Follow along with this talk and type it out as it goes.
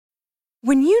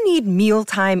When you need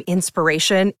mealtime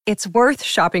inspiration, it's worth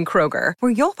shopping Kroger,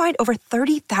 where you'll find over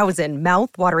 30,000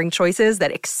 mouth-watering choices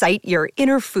that excite your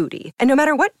inner foodie. And no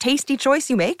matter what tasty choice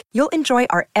you make, you'll enjoy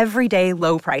our everyday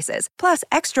low prices, plus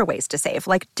extra ways to save,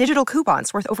 like digital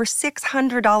coupons worth over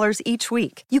 $600 each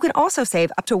week. You can also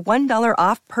save up to $1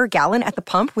 off per gallon at the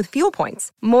pump with fuel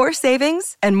points. More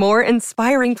savings and more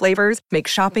inspiring flavors make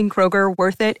shopping Kroger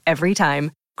worth it every time.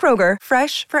 Kroger,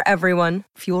 fresh for everyone.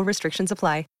 Fuel restrictions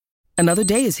apply. Another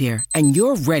day is here, and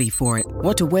you're ready for it.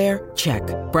 What to wear? Check.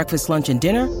 Breakfast, lunch, and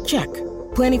dinner? Check.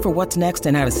 Planning for what's next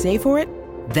and how to save for it?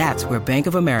 That's where Bank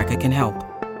of America can help.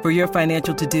 For your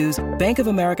financial to-dos, Bank of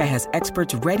America has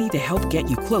experts ready to help get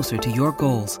you closer to your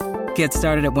goals. Get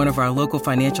started at one of our local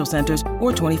financial centers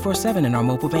or 24/7 in our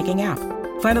mobile banking app.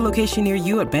 Find a location near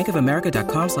you at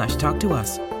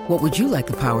bankofamerica.com/talktous. What would you like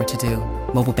the power to do?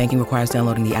 Mobile banking requires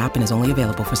downloading the app and is only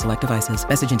available for select devices.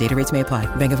 Message and data rates may apply.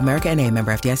 Bank of America N.A.,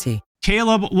 member FDIC.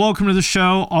 Caleb, welcome to the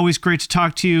show. Always great to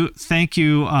talk to you. Thank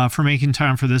you for making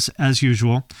time for this as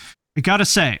usual. I gotta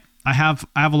say, I have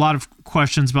a lot of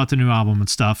questions about the new album and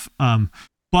stuff.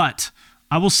 But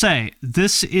I will say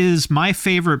this is my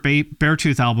favorite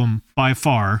Beartooth album by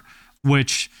far,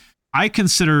 which I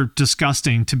consider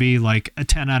disgusting to be like a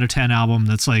 10 out of 10 album.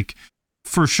 That's like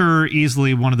for sure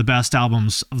easily one of the best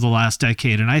albums of the last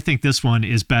decade. And I think this one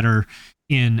is better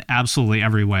in absolutely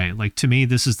every way. Like, to me,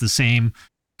 this is the same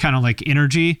kind of like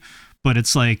energy, but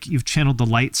it's like you've channeled the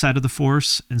light side of the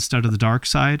force instead of the dark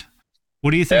side. What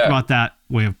do you think about that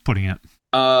way of putting it?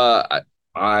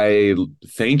 I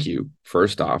thank you,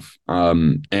 first off.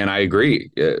 And I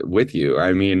agree with you.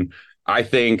 I mean, I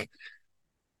think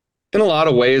in a lot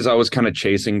of ways I was kind of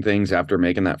chasing things after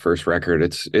making that first record.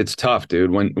 It's tough,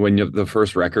 dude. When the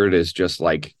first record is just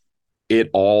like, it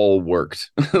all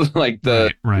worked. Like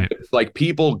right. Like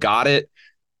people got it.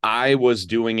 I was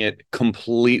doing it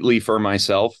completely for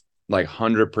myself, like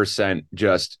 100%,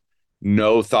 just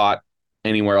no thought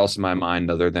anywhere else in my mind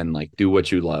other than like, do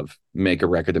what you love, make a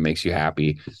record that makes you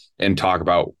happy, and talk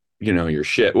about, your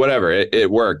shit, whatever. It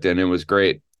worked and it was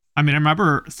great. I mean, I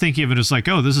remember thinking of it as like,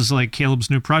 oh, this is like Caleb's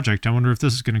new project. I wonder if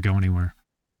this is going to go anywhere.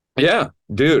 Yeah,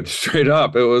 dude, straight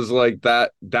up. It was like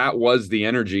that was the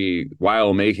energy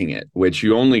while making it, which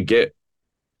you only get.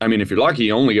 I mean, if you're lucky,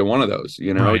 you only get one of those,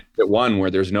 right. You get one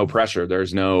where there's no pressure.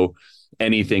 There's no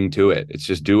anything to it. It's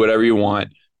just do whatever you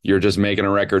want. You're just making a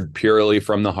record purely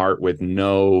from the heart with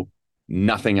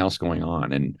nothing else going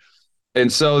on.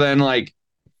 And so then, like,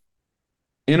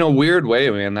 in a weird way,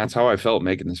 man, that's how I felt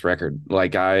making this record.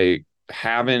 Like, I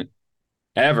haven't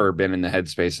ever been in the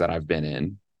headspace that I've been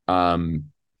in.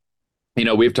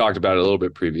 We've talked about it a little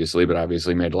bit previously, but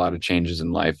obviously made a lot of changes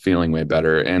in life, feeling way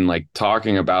better. And like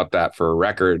talking about that for a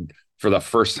record for the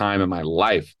first time in my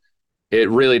life, it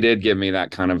really did give me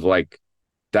that kind of like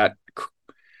that.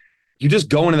 You just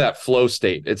go into that flow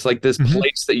state. It's like this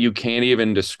place that you can't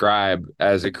even describe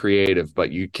as a creative,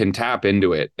 but you can tap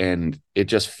into it and it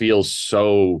just feels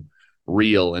so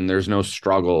real and there's no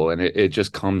struggle and it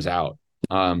just comes out.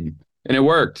 And it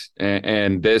worked.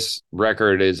 And this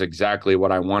record is exactly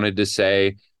what I wanted to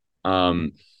say.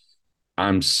 I'm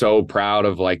so proud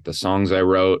of like the songs I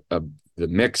wrote, of the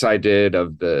mix I did,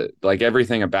 of the like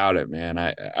everything about it, man.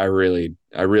 I really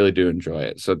do enjoy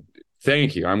it. So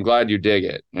thank you. I'm glad you dig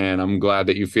it. And I'm glad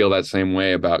that you feel that same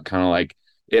way about kind of like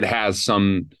it has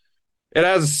some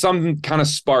kind of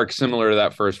spark similar to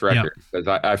that first record. Because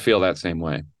I feel that same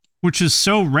way. Which is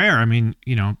so rare. I mean,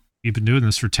 you've been doing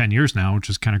this for 10 years now, which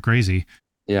is kind of crazy.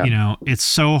 Yeah. It's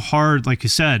so hard. Like you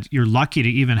said, you're lucky to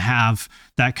even have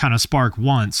that kind of spark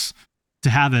once, to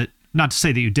have it, not to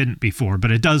say that you didn't before, but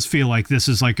it does feel like this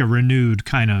is like a renewed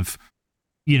kind of,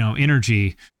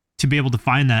 energy to be able to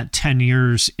find that 10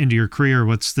 years into your career.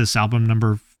 What's this album,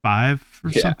 number 5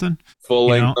 or something? Full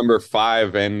length number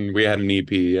 5. And we had an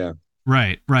EP. Yeah.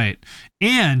 Right.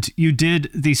 And you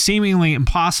did the seemingly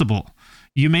impossible.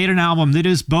 You made an album that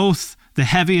is both the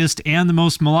heaviest and the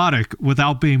most melodic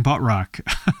without being butt rock.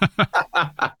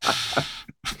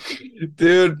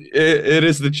 Dude, it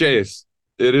is the chase.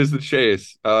 It is the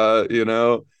chase. This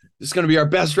is going to be our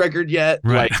best record yet.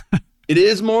 Right. Like, it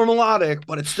is more melodic,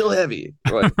 but it's still heavy.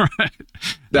 Right.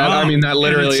 That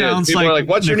literally is. People are like,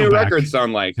 what's your new record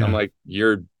sound like? Yeah. I'm like,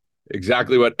 you're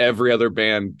exactly what every other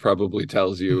band probably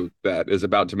tells you that is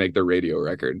about to make their radio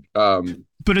record.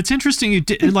 But it's interesting. You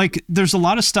did, like, there's a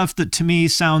lot of stuff that to me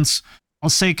sounds, I'll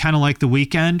say, kind of like The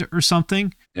Weeknd or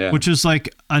something, which is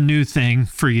like a new thing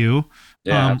for you.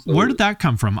 Yeah, where did that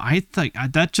come from? I think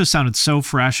that just sounded so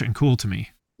fresh and cool to me.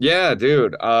 Yeah,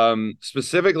 dude.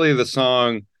 Specifically the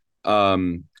song,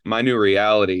 My New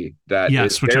Reality. That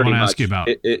yes, which I want to ask you about.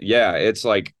 It's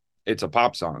like it's a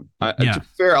pop song. Yeah. To be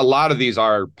fair, a lot of these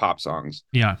are pop songs.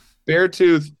 Yeah.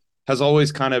 Beartooth has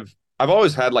always I've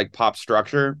always had like pop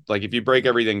structure. Like if you break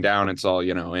everything down, it's all,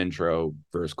 you know, intro,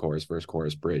 verse, chorus,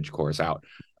 bridge, chorus out.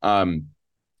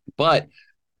 But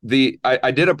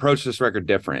I did approach this record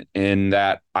different in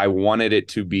that I wanted it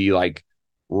to be like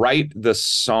write the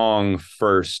song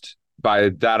first. By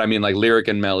that I mean like lyric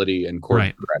and melody and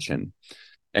chord progression,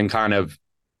 and kind of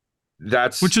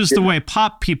which is the way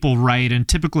pop people write, and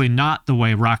typically not the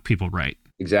way rock people write.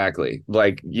 Exactly.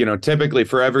 Like, you know, typically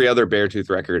for every other Beartooth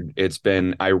record, it's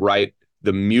been I write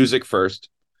the music first,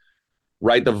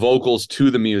 write the vocals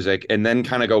to the music, and then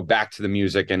kind of go back to the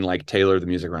music and like tailor the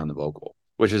music around the vocal,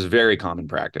 which is very common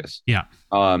practice. Yeah.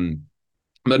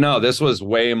 But no, this was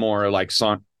way more like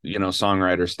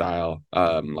songwriter style,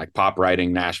 like pop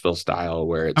writing, Nashville style,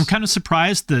 where it's... I'm kind of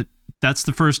surprised that that's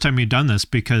the first time you've done this,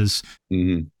 because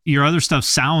your other stuff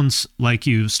sounds like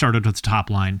you started with the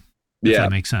top line. If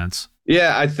that makes sense.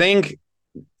 Yeah, I think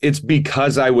it's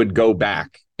because I would go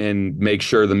back and make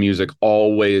sure the music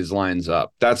always lines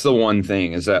up. That's the one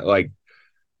thing, is that like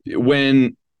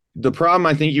when the problem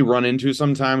I think you run into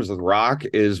sometimes with rock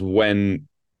is when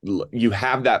you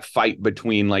have that fight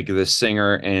between like the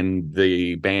singer and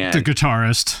the band, the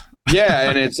guitarist. Yeah.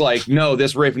 And it's like, no,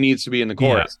 this riff needs to be in the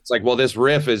chorus. It's like, well, this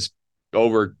riff is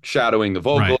overshadowing the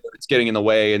vocal. It's getting in the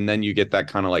way. And then you get that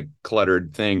kind of like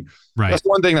cluttered thing. That's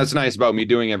one thing that's nice about me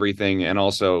doing everything, and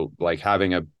also like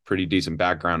having a pretty decent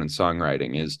background in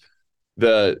songwriting, is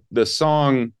the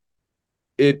song,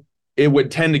 it would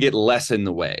tend to get less in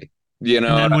the way. You know,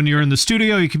 and then when you're in the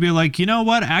studio, you could be like, you know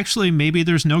what, actually, maybe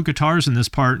there's no guitars in this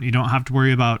part. And you don't have to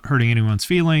worry about hurting anyone's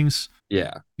feelings.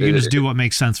 Yeah. You can just do what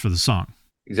makes sense for the song.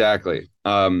 Exactly.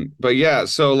 But yeah,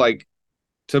 so like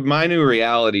to My New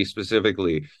Reality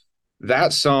specifically,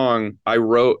 that song I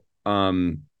wrote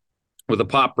with a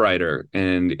pop writer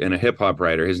and a hip hop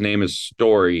writer. His name is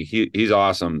Story. He's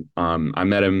awesome. I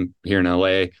met him here in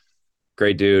LA.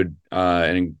 Great dude,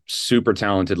 and super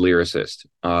talented lyricist.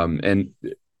 And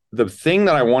the thing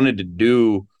that I wanted to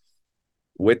do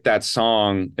with that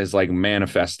song is like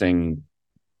manifesting,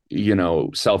 you know,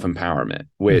 self-empowerment,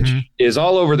 which is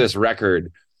all over this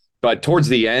record. But towards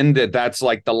the end, that's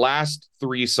like the last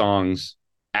 3 songs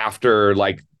after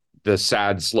like the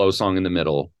sad, slow song in the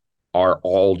middle are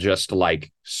all just like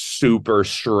super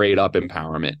straight up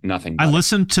empowerment. Nothing. I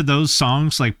listened to those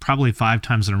songs like probably 5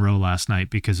 times in a row last night,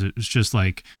 because it was just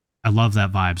like, I love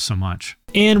that vibe so much.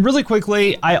 And really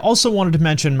quickly, I also wanted to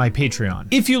mention my Patreon.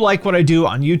 If you like what I do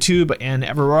on YouTube and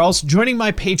everywhere else, joining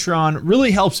my Patreon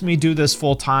really helps me do this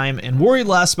full time and worry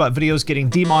less about videos getting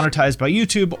demonetized by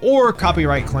YouTube or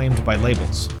copyright claimed by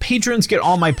labels. Patrons get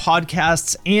all my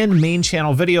podcasts and main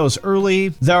channel videos early.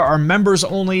 There are members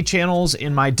only channels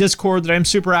in my Discord that I'm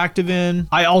super active in.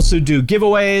 I also do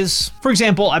giveaways. For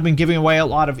example, I've been giving away a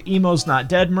lot of Emo's Not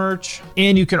Dead merch.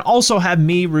 And you can also have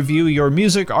me review your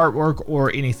music, artwork, or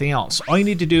anything else. All you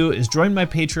need to do is join my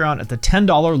Patreon at the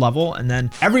 $10 level, and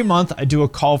then every month I do a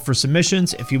call for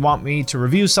submissions. If you want me to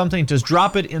review something, just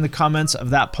drop it in the comments of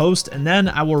that post, and then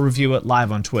I will review it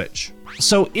live on Twitch.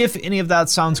 So if any of that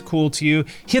sounds cool to you,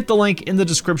 hit the link in the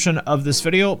description of this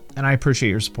video, and I appreciate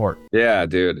your support. Yeah,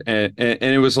 dude. And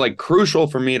it was like crucial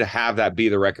for me to have that be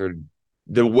the record,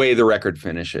 the way the record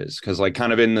finishes, because like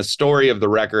kind of in the story of the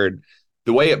record,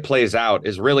 the way it plays out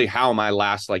is really how my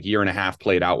last like year and a half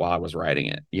played out while I was writing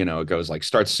it. You know, it goes like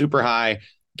starts super high,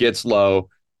 gets low,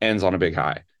 ends on a big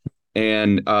high.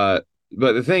 And but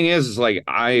the thing is like,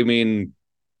 I mean,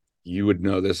 you would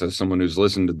know this as someone who's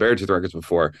listened to Beartooth records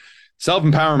before.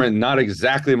 Self-empowerment, not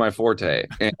exactly my forte.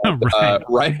 And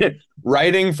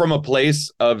writing from a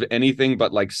place of anything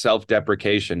but like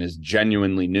self-deprecation is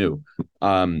genuinely new.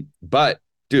 But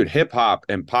dude, hip hop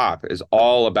and pop is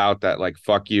all about that, like,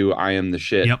 fuck you, I am the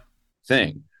shit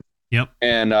thing.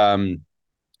 And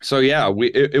so, yeah,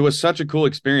 it was such a cool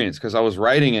experience, because I was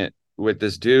writing it with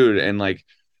this dude, and like,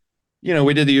 you know,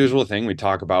 we did the usual thing. We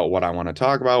talk about what I want to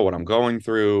talk about, what I'm going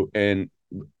through.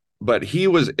 But it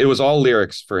was all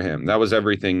lyrics for him. That was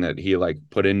everything that he like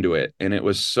put into it. And it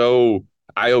was so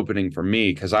eye-opening for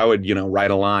me, because I would, you know,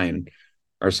 write a line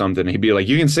or something. He'd be like,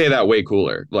 you can say that way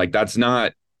cooler. Like, that's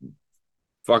not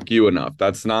fuck you enough.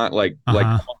 That's not like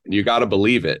you got to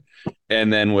believe it.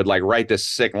 And then would like write this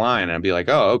sick line, and I'd be like,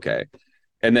 oh, okay.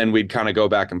 And then we'd kind of go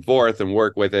back and forth and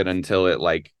work with it until it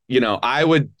like, you know, I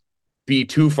would be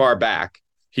too far back.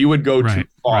 He would go too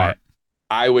far.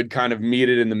 I would kind of meet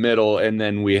it in the middle, and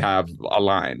then we have a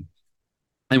line.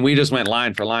 And we just went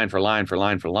line for line for line for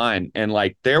line for line. And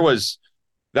like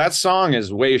that song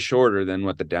is way shorter than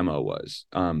what the demo was.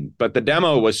 But the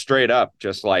demo was straight up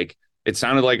just like, it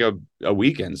sounded like a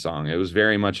Weekend song. It was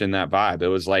very much in that vibe. It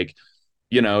was like,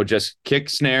 just kick,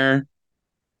 snare,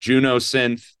 Juno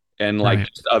synth, and like Right.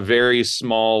 just a very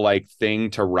small like thing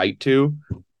to write to.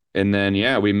 And then,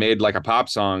 yeah, we made like a pop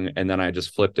song, and then I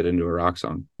just flipped it into a rock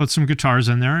song. Put some guitars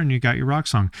in there and you got your rock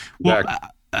song. Well,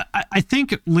 I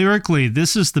think lyrically,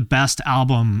 this is the best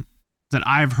album that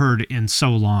I've heard in so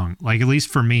long. Like, at least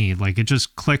for me, like it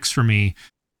just clicks for me.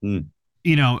 Kind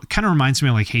of reminds me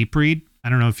of like Hatebreed. I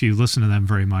don't know if you listen to them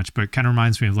very much, but it kind of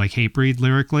reminds me of like Hatebreed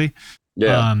lyrically.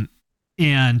 Yeah.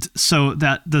 And so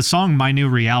that the song My New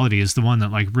Reality is the one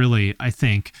that like really, I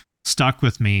think, stuck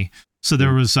with me. So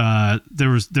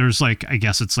there's like, I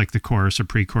guess it's like the chorus or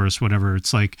pre-chorus, whatever.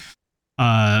 It's like,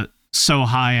 so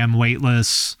high I'm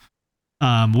weightless.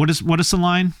 What is the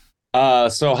line?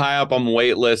 So high up I'm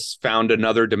weightless, found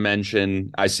another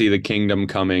dimension. I see the kingdom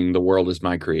coming. The world is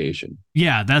my creation.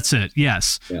 Yeah, that's it.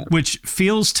 Yes. Yeah. Which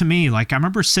feels to me like I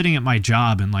remember sitting at my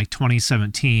job in like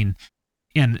 2017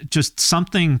 and just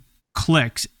something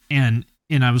clicked and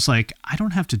I was like, I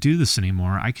don't have to do this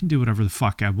anymore. I can do whatever the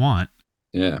fuck I want.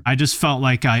 Yeah. I just felt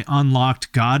like I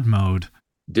unlocked God mode.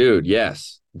 Dude,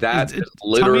 yes. That is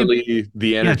literally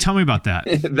the energy. Yeah, tell me about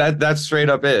that. That's straight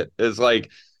up it. It's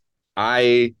like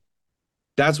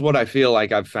that's what I feel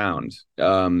like I've found.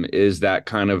 Is that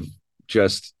kind of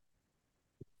just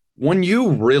when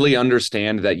you really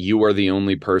understand that you are the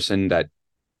only person that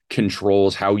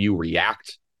controls how you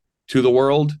react to the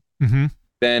world,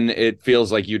 then it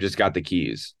feels like you just got the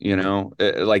keys,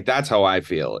 like that's how I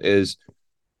feel is,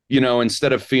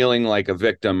 instead of feeling like a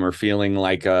victim or feeling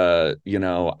like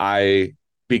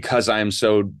because I'm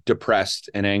so depressed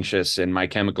and anxious and my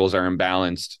chemicals are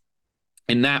imbalanced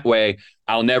in that way,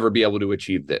 I'll never be able to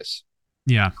achieve this.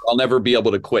 Yeah. I'll never be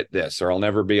able to quit this, or I'll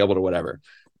never be able to whatever.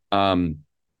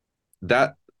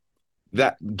 That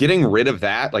getting rid of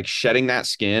that, like shedding that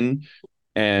skin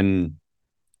and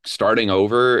starting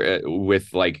over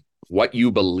with like what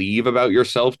you believe about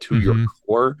yourself to your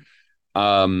core.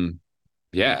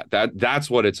 That's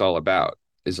what it's all about,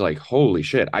 is like, holy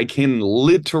shit, I can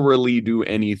literally do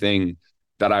anything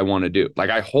that I want to do. Like,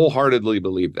 I wholeheartedly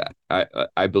believe that.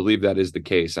 I believe that is the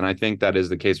case. And I think that is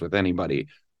the case with anybody.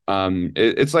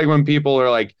 It's like when people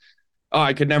are like, oh,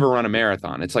 I could never run a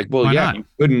marathon. It's like, well, why yeah,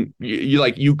 not?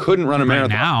 you couldn't run a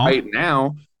marathon right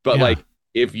now, but like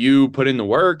if you put in the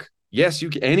work, yes, you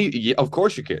can. Of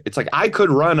course you could. It's like I could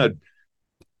run a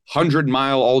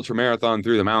 100-mile ultra marathon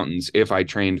through the mountains if I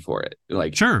trained for it.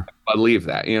 Like, sure, I believe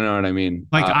that. You know what I mean?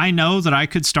 Like, I know that I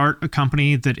could start a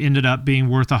company that ended up being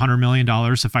worth $100 million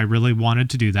if I really wanted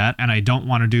to do that, and I don't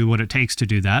want to do what it takes to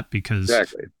do that because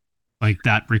like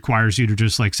that requires you to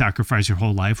just like sacrifice your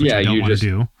whole life, which I don't want to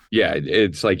do. Yeah,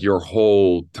 it's like your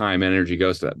whole time, energy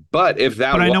goes to that. But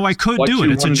I know I could do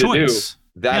it. It's a choice.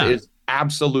 That is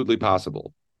absolutely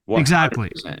possible. 100%.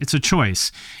 Exactly. It's a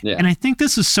choice. Yeah. And I think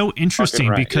this is so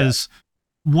interesting because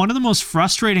one of the most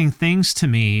frustrating things to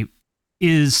me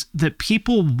is that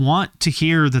people want to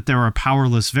hear that they're a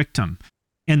powerless victim.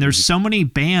 And there's so many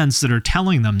bands that are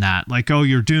telling them that, like, oh,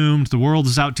 you're doomed. The world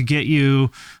is out to get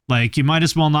you. Like, you might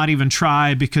as well not even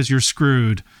try because you're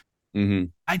screwed.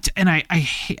 I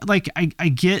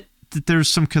get that there's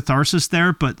some catharsis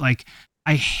there, but like,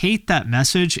 I hate that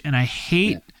message. And I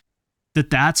hate that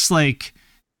that's like,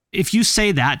 if you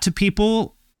say that to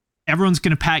people, everyone's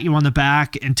going to pat you on the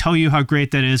back and tell you how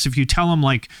great that is. If you tell them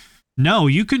like, no,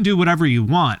 you can do whatever you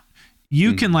want.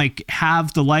 You can like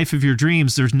have the life of your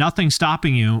dreams. There's nothing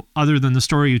stopping you other than the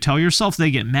story you tell yourself.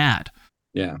 They get mad.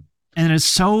 Yeah. And it's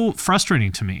so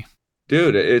frustrating to me.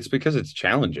 Dude, it's because it's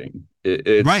challenging.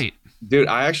 It's right. Dude,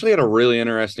 I actually had a really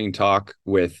interesting talk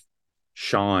with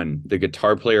Sean, the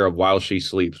guitar player of While She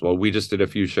Sleeps. Well, we just did a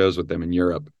few shows with them in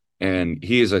Europe. And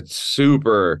he is a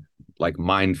super like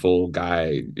mindful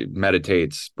guy,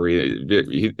 meditates, breathe,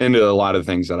 into a lot of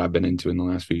things that I've been into in the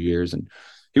last few years. And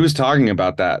he was talking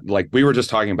about that. Like, we were just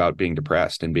talking about being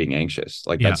depressed and being anxious.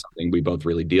 Like, that's something we both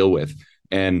really deal with.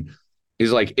 And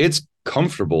he's like, it's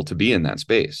comfortable to be in that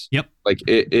space. Yep. Like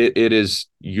it is,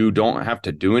 you don't have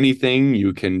to do anything.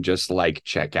 You can just like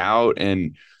check out.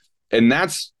 And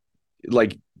that's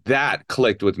like, that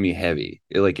clicked with me heavy.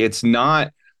 Like, it's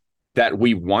not that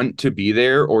we want to be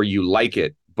there or you like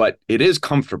it, but it is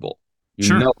comfortable.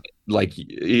 You know, like,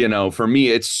 for me,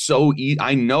 it's so easy.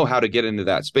 I know how to get into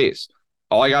that space.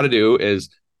 All I got to do is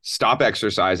stop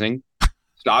exercising,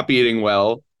 stop eating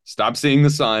well, stop seeing the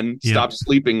sun, stop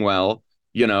sleeping well,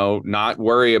 not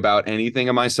worry about anything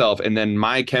of myself. And then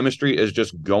my chemistry is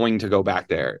just going to go back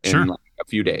there in like a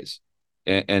few days.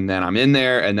 And then I'm in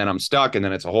there and then I'm stuck. And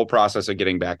then it's a whole process of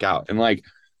getting back out. And like,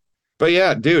 but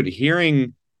yeah, dude,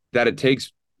 hearing that it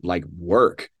takes like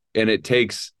work And it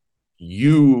takes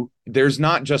you, there's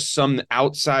not just some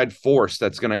outside force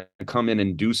that's going to come in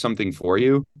and do something for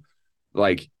you.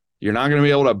 Like, you're not going to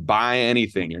be able to buy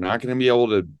anything. You're not going to be able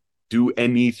to do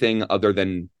anything other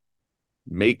than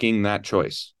making that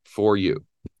choice for you.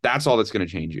 That's all that's going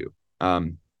to change you.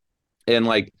 And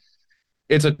like,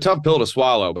 it's a tough pill to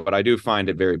swallow, but I do find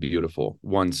it very beautiful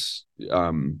once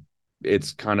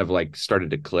it's kind of like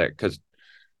started to click. Because,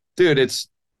 dude, it's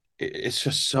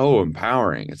just so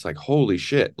empowering. It's like, holy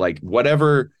shit, like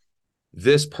whatever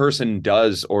this person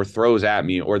does or throws at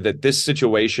me, or that this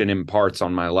situation imparts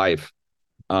on my life,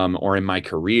 or in my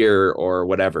career or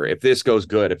whatever, if this goes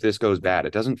good, if this goes bad,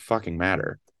 it doesn't fucking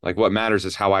matter. Like, what matters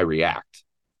is how I react.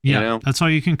 Yeah, you know? That's all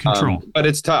you can control. But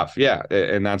it's tough. Yeah.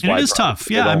 And that's why it is tough.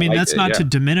 Yeah. I mean, that's not to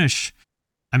diminish.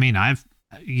 I mean, I've,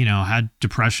 had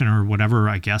depression or whatever,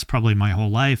 I guess, probably my whole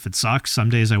life. It sucks. Some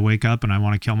days I wake up and I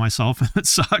want to kill myself and it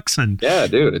sucks. And yeah,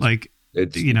 dude,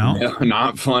 it's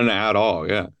not fun at all.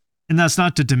 Yeah. And that's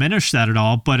not to diminish that at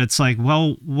all, but it's like,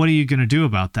 well, what are you going to do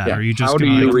about that? Yeah. Are you just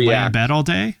going to lay in bed all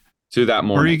day to that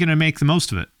moment? Or are you going to make the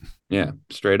most of it? Yeah,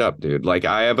 straight up, dude. Like,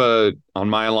 I have on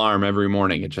my alarm every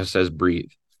morning, it just says breathe.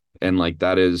 And like,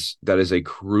 that is a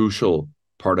crucial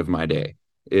part of my day,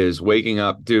 is waking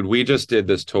up. Dude, we just did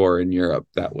this tour in Europe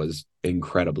that was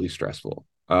incredibly stressful.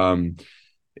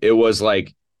 It was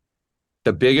like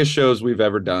the biggest shows we've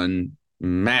ever done,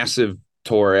 massive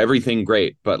tour, everything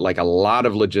great, but like a lot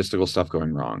of logistical stuff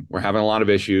going wrong. We're having a lot of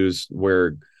issues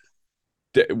where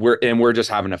we're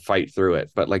just having to fight through it.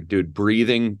 But like, dude,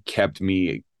 breathing kept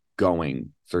me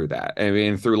going through that. I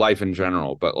mean, through life in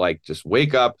general, but like, just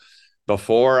wake up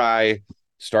before I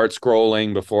start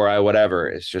scrolling, before I whatever.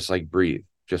 It's just like, breathe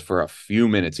just for a few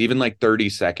minutes, even like 30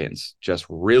 seconds, just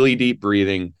really deep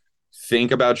breathing,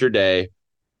 think about your day,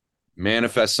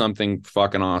 manifest something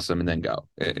fucking awesome, and then go.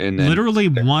 And then literally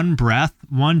one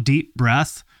deep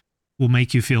breath will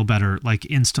make you feel better, like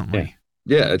instantly.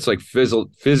 Yeah, it's like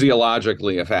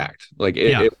physiologically a fact. Like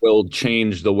it will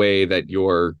change the way that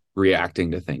you're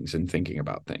reacting to things and thinking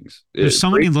about things. There's so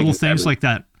many little things like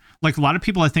that. Like, a lot of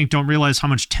people, I think, don't realize how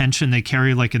much tension they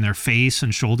carry, like in their face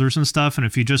and shoulders and stuff. And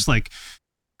if you just like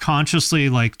consciously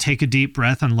like take a deep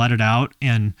breath and let it out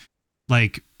and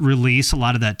like release a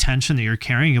lot of that tension that you're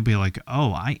carrying, you'll be like,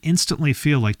 oh, I instantly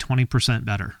feel like 20%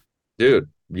 better. Dude,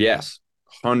 yes,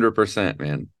 100%,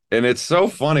 man. And it's so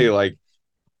funny, like,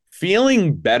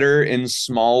 feeling better in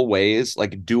small ways,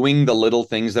 like doing the little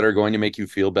things that are going to make you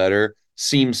feel better,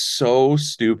 seems so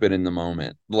stupid in the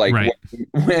moment. Like, right.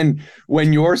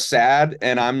 when you're sad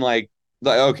and I'm like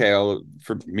okay,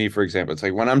 for me, for example, it's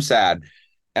like when I'm sad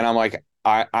and I'm like,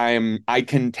 I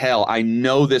can tell, I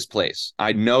know this place,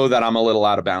 I know that I'm a little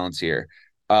out of balance here.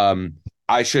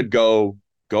 I should go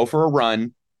for a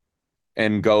run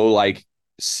and go like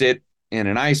sit in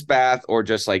an ice bath, or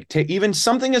just like take even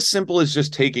something as simple as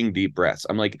just taking deep breaths.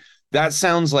 I'm like, that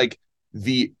sounds like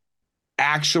the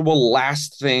actual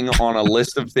last thing on a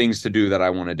list of things to do that I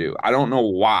want to do. I don't know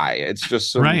why. It's just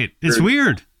so right. It's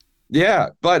weird. Yeah,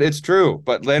 but it's true.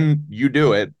 But then you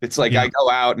do it. It's like, I go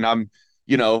out and I'm,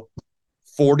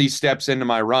 40 steps into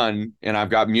my run and I've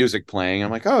got music playing.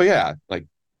 I'm like, oh yeah, like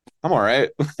I'm all right.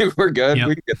 We're good. Yep.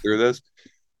 We can get through this.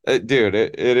 Dude,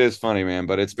 it is funny, man,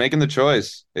 but it's making the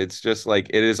choice. It's just like,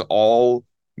 it is all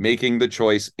making the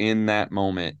choice in that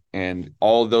moment. And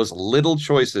all of those little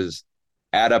choices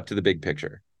add up to the big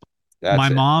picture. My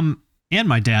mom and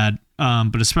my dad,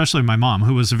 but especially my mom,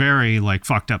 who was a very like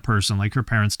fucked up person. Like, her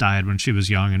parents died when she was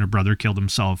young and her brother killed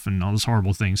himself and all those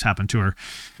horrible things happened to her.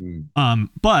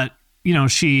 But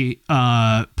she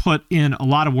put in a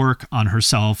lot of work on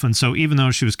herself. And so even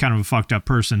though she was kind of a fucked up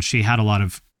person, she had a lot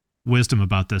of wisdom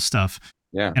about this stuff.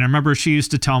 Yeah. And I remember she used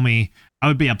to tell me, I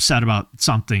would be upset about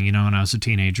something, when I was a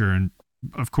teenager, and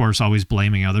of course always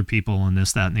blaming other people and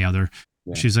this, that, and the other.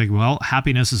 Yeah. She's like, well,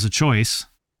 happiness is a choice.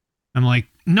 I'm like,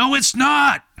 no, it's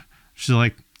not. She's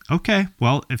like, okay,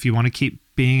 well, if you want to keep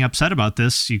being upset about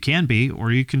this, you can be,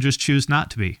 or you can just choose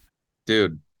not to be.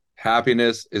 Dude,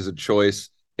 happiness is a choice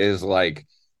is like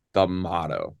the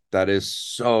motto. That is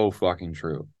so fucking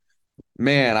true.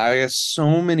 Man, I get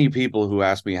so many people who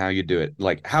ask me how you do it.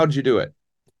 Like, how'd you do it?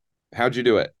 How'd you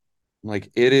do it? Like,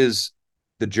 it is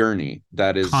the journey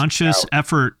that is conscious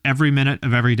effort every minute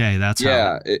of every day. That's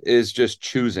how it is, just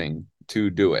choosing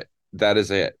to do it. That is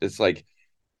it. It's like,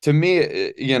 to me,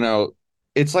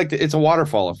 it's like it's a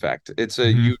waterfall effect. It's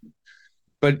a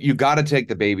but you got to take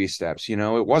the baby steps. It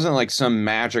wasn't like some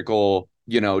magical,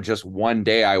 just one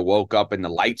day I woke up and the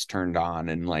lights turned on.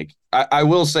 And like, I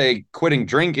will say quitting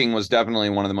drinking was definitely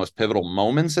one of the most pivotal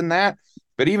moments in that.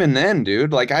 But even then,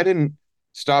 dude, like, I didn't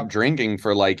stop drinking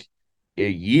for like a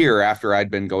year after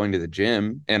I'd been going to the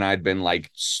gym and I'd been like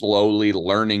slowly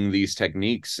learning these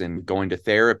techniques and going to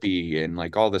therapy and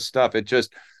like all this stuff. It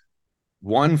just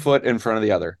one foot in front of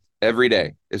the other every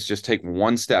day. It's just take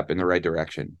one step in the right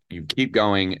direction. You keep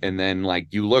going. And then like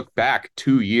you look back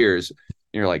 2 years and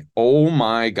you're like, oh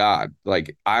my God,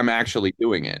 like I'm actually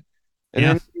doing it. And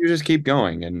then you just keep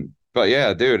going. And, but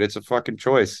yeah, dude, it's a fucking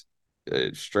choice.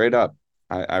 Straight up.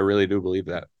 I really do believe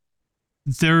that.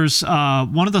 There's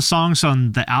one of the songs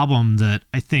on the album that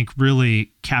I think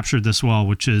really captured this well,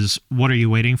 which is "What Are You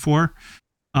Waiting For?"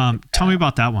 Tell me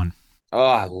about that one. Oh,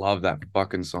 I love that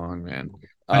fucking song, man.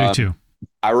 I do too.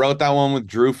 I wrote that one with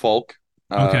Drew Folk,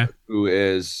 Okay. who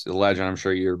is a legend. I'm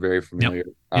sure you're very familiar.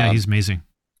 Yep. Yeah, he's amazing.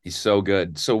 He's so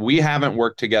good. So we haven't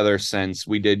worked together since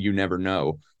we did You Never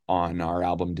Know on our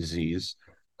album Disease.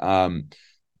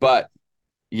 But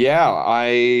yeah,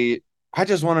 I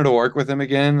just wanted to work with him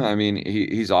again. I mean,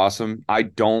 he's awesome. I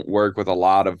don't work with a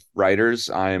lot of writers.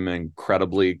 I am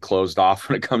incredibly closed off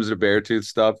when it comes to Beartooth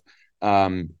stuff.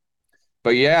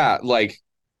 But yeah, like,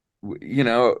 you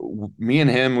know, me and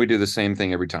him, we do the same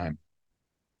thing every time.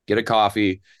 Get a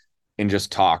coffee and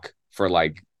just talk for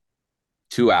like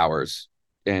 2 hours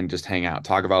and just hang out,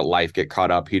 talk about life, get caught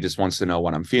up. He just wants to know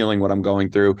what I'm feeling, what I'm going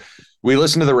through. We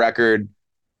listen to the record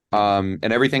and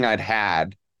everything I'd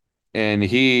had. And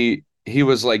he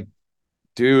was like,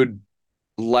 dude,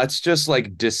 let's just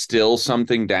like distill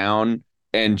something down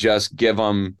and just give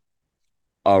them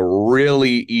a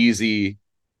really easy,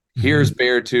 here's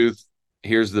Beartooth,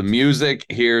 here's the music,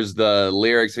 here's the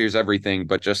lyrics, here's everything,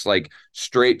 but just like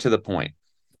straight to the point.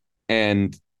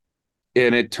 And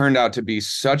it turned out to be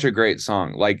such a great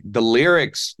song. Like the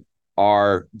lyrics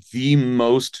are the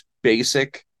most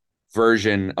basic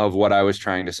version of what I was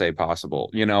trying to say possible.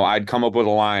 You know, I'd come up with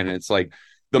a line and it's like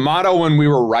the motto when we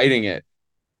were writing it,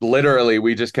 literally,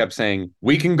 we just kept saying,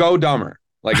 we can go dumber.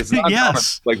 Like it's not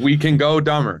yes. dumber. Like we can go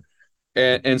dumber.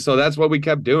 And so that's what we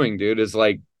kept doing, dude, is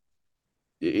like,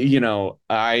 you know,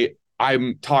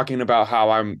 I'm talking about how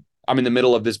I'm in the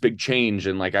middle of this big change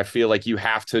and like I feel like you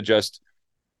have to just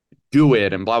do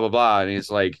it and blah blah blah. And he's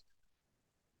like,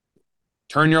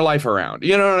 turn your life around.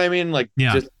 You know what I mean? Like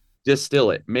just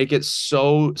distill it, make it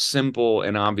so simple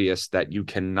and obvious that you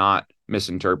cannot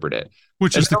misinterpret it.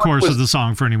 Which is the chorus of the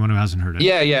song for anyone who hasn't heard it.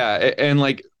 Yeah. And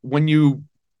like when you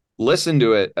listen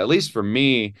to it, at least for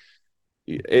me,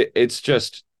 it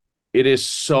is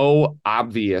so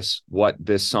obvious what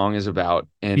this song is about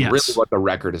and really what the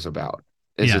record is about.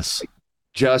 It's like,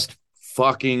 just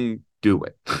fucking do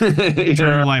it. Turn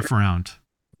your life around.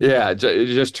 Yeah,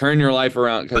 just turn your life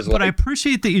around. But I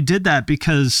appreciate that you did that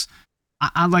because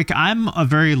I'm a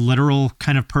very literal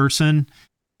kind of person,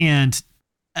 and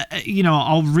you know,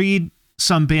 I'll read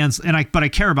some bands but I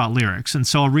care about lyrics, and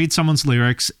so I'll read someone's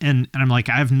lyrics and I'm like,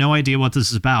 I have no idea what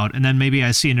this is about, and then maybe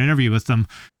I see an interview with them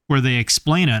where they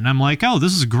explain it and I'm like, oh,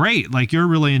 this is great, like you're a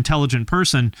really intelligent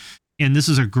person and this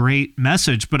is a great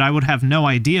message, but I would have no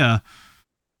idea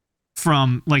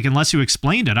from like, unless you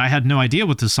explained it, I had no idea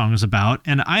what this song was about.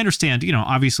 And I understand, you know,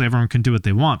 obviously everyone can do what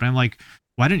they want, but I'm like,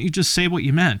 why didn't you just say what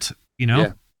you meant? You know?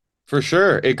 Yeah, for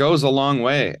sure. It goes a long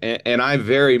way. And I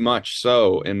very much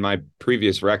so in my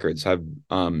previous records have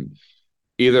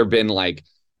either been like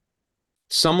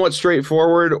somewhat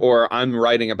straightforward or I'm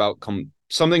writing about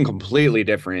something completely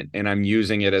different and I'm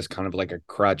using it as kind of like a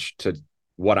crutch to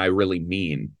what I really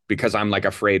mean because I'm like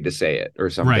afraid to say it or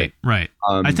something. Right.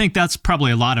 I think that's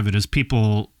probably a lot of it is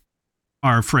people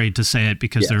are afraid to say it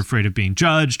because they're afraid of being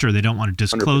judged or they don't want to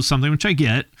disclose 100%. Something, which I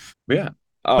get. Yeah.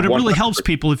 But it really helps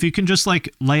people if you can just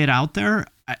like lay it out there.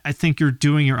 I think you're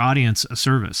doing your audience a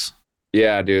service.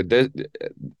 Yeah, dude.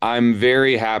 I'm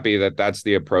very happy that that's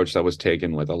the approach that was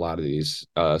taken with a lot of these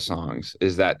songs,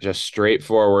 is that just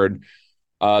straightforward.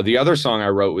 The other song I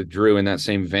wrote with Drew in that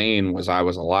same vein was I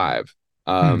Was Alive.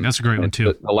 That's a great one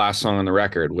too. The last song on the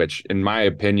record, which in my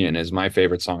opinion is my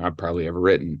favorite song I've probably ever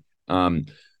written.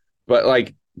 But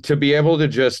like to be able to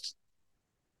just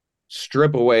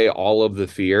strip away all of the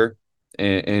fear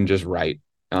and just write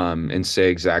and say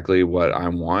exactly what I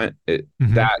want.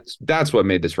 That's what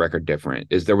made this record different,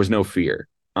 is there was no fear.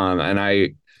 And I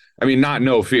mean, not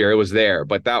no fear, it was there,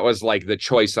 but that was like the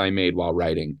choice I made while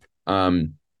writing.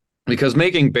 Because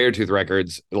making Beartooth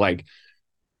records, like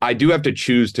I do have to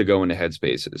choose to go into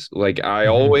headspaces. Like I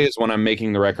always, when I'm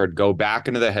making the record, go back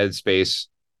into the headspace,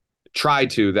 try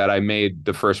to, that I made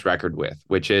the first record with,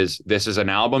 which is, this is an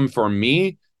album for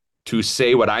me to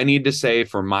say what I need to say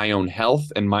for my own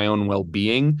health and my own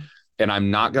well-being. And I'm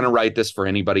not going to write this for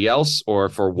anybody else or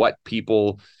for what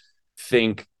people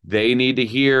think they need to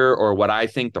hear, or what I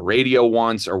think the radio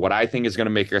wants, or what I think is going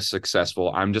to make us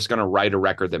successful. I'm just going to write a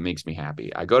record that makes me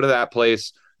happy. I go to that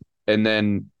place. And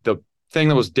then the thing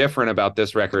that was different about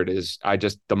this record is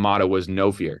the motto was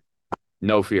no fear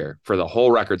for the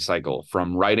whole record cycle,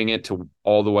 from writing it to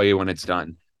all the way when it's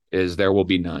done, is there will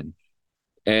be none.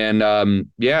 And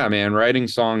yeah, man, writing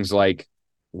songs like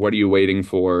What Are You Waiting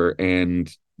For? And,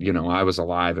 I Was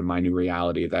Alive in My New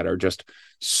Reality, that are just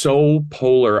so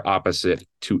polar opposite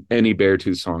to any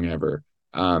Beartooth song ever.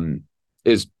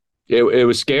 It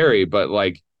was scary, but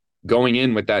like going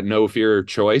in with that no fear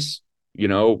choice,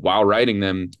 while writing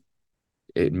them,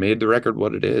 it made the record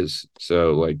what it is.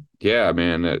 So like, yeah,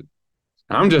 man,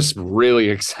 I'm just really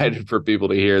excited for people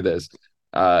to hear this.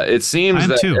 It seems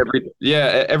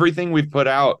that everything we've put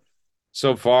out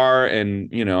so far,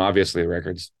 and obviously the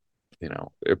record's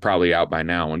they're probably out by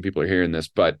now when people are hearing this,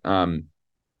 but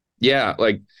yeah,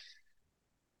 like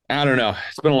I don't know,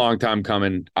 it's been a long time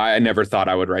coming. I never thought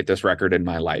I would write this record in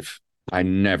my life. I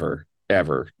never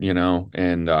ever,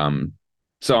 and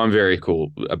so I'm very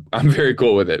cool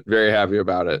with it, very happy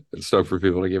about it, and stoked for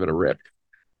people to give it a rip.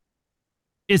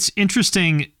 It's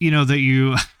interesting, that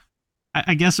you,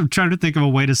 I guess I'm trying to think of a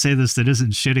way to say this that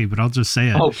isn't shitty, but I'll just say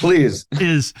it. Oh, please.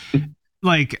 Is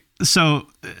like, so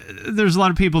there's a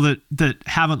lot of people that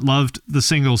haven't loved the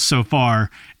singles so far,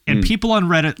 and people on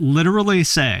Reddit literally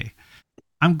say,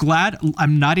 I'm glad,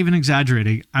 I'm not even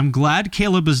exaggerating, I'm glad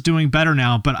Caleb is doing better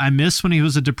now, but I miss when he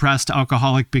was a depressed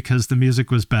alcoholic because the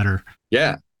music was better.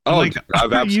 Yeah. Oh, like,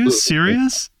 are you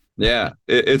serious? Yeah,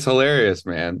 it's hilarious,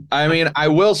 man. I mean, I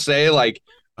will say, like,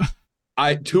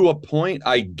 to a point,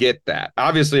 I get that.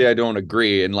 Obviously, I don't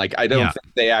agree, and like, I don't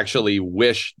think they actually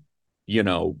wish,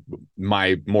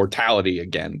 my mortality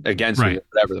against me,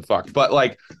 whatever the fuck. But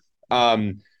like,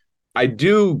 I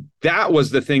do. That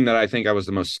was the thing that I think I was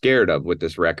the most scared of with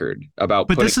this record. But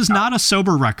this is not a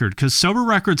sober record, because sober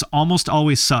records almost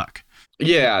always suck.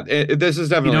 Yeah, this is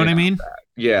definitely. You know what I mean? That.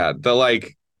 Yeah,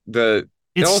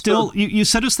 It's also, still, you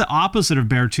said it's the opposite of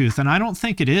Beartooth, and I don't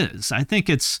think it is. I think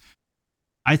it's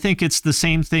the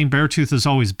same thing Beartooth has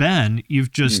always been.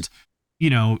 You've just,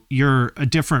 you're a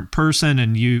different person,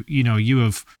 and you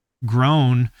have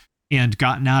grown and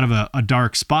gotten out of a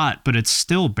dark spot, but it's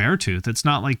still Beartooth. It's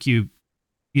not like you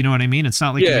know what I mean? It's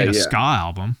not like you made a ska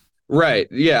album. Right.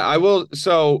 Yeah, I will.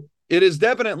 So it is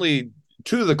definitely,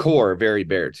 to the core, very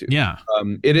Beartooth. Yeah.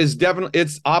 It is definitely,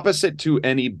 it's opposite to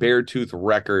any Beartooth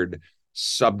record,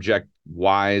 subject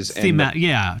wise and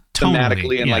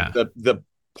thematically, and like the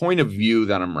point of view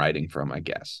that I'm writing from, I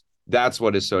guess that's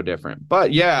what is so different.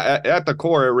 But yeah, at the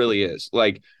core, it really is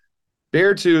like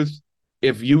Beartooth.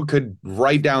 If you could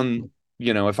write down,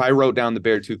 if I wrote down the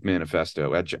Beartooth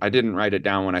manifesto, I didn't write it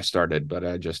down when I started, but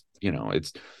I just,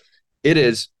 it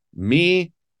is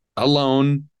me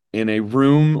alone in a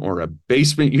room, or a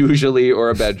basement usually,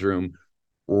 or a bedroom,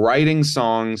 writing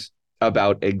songs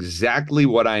about exactly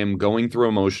what I am going through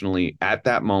emotionally at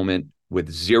that moment, with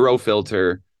zero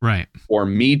filter, right? For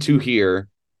me to hear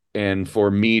and for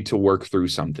me to work through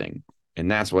something. And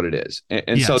that's what it is.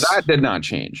 And yes. So that did not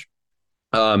change.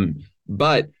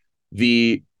 But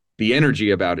the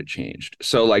energy about it changed.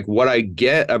 So like what I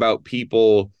get about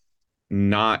people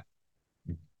not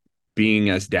being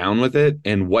as down with it,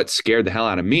 and what scared the hell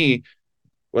out of me,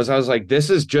 was I was like, this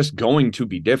is just going to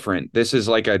be different. This is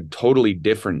like a totally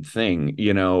different thing.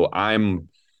 I'm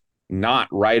not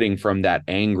writing from that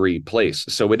angry place.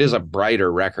 So it is a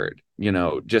brighter record,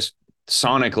 just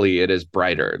sonically it is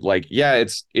brighter. Like, yeah,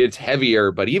 it's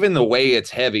heavier, but even the way it's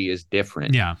heavy is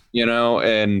different. Yeah.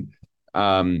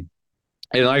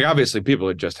 And like, obviously people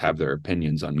would just have their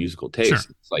opinions on musical taste. Sure.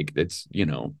 It's like, it's,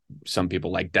 some people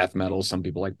like death metal, some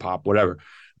people like pop, whatever.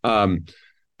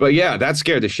 But yeah, that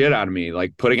scared the shit out of me.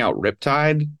 Like putting out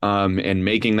Riptide, and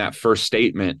making that first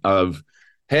statement of,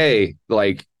 hey,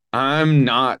 like, I'm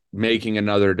not making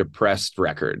another depressed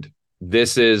record.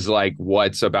 This is like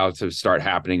what's about to start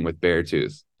happening with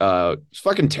Beartooth. It's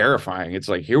fucking terrifying. It's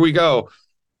like, here we go.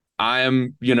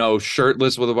 I'm,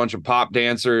 shirtless with a bunch of pop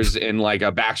dancers in like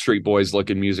a Backstreet Boys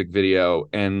looking music video.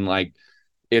 And like,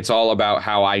 it's all about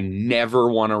how I never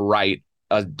want to write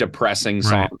a depressing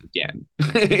song again.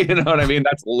 You know what I mean?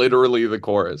 That's literally the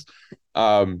chorus.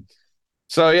 So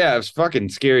yeah, it's fucking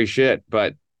scary shit.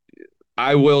 But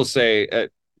I will say,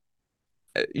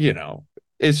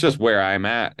 it's just where I'm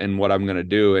at and what I'm going to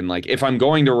do. And like, if I'm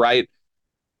going to write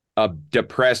a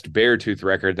depressed Beartooth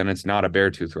record, then it's not a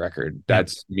Beartooth record.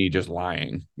 That's me just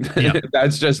lying.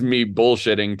 That's just me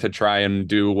bullshitting to try and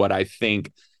do what I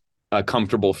think a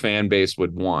comfortable fan base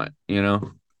would want,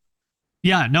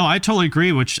 Yeah, no, I totally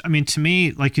agree. Which, I mean, to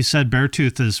me, like you said,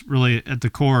 Beartooth is really at the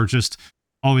core just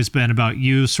always been about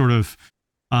you sort of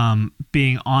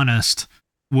being honest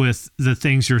with the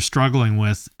things you're struggling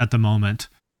with at the moment,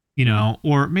 you know,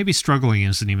 or maybe struggling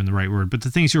isn't even the right word, but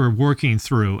the things you're working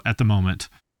through at the moment,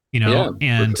 you know,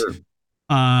 and, for sure.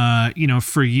 You know,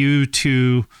 for you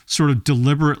to sort of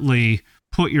deliberately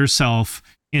put yourself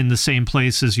in the same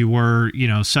place as you were, you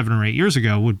know, 7 or 8 years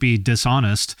ago would be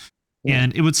dishonest,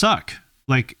 and it would suck.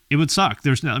 Like, it would suck.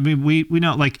 There's no, I mean, we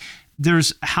know, like,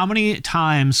 there's how many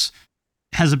times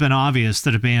has it been obvious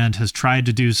that a band has tried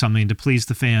to do something to please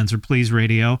the fans or please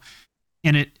radio,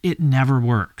 and it never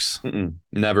works.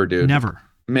 Never, dude. Never.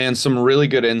 Man, some really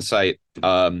good insight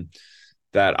that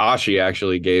Ashi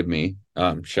actually gave me.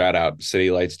 Shout out,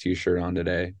 City Lights t-shirt on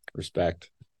today.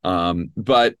 Respect.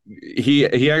 But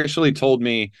he actually told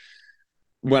me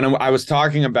when I was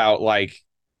talking about like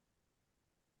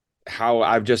how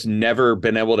I've just never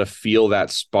been able to feel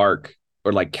that spark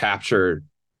or like capture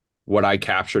what I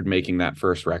captured making that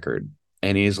first record.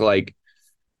 And he's like,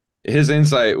 his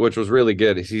insight, which was really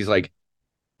good, is he's like,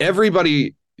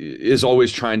 everybody is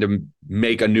always trying to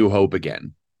make a new hope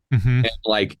again. And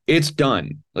like, it's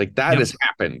done. Like that has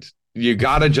happened. You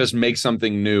got to just make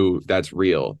something new that's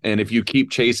real. And if you keep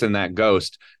chasing that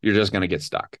ghost, you're just going to get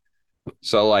stuck.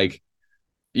 So like,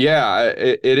 yeah,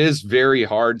 it is very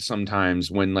hard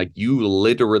sometimes when like you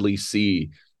literally see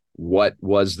what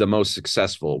was the most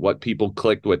successful, what people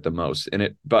clicked with the most in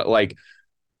it. But like,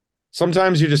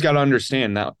 sometimes you just got to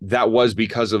understand that that was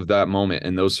because of that moment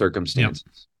and those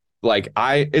circumstances. Like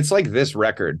it's like this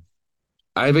record,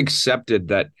 I've accepted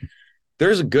that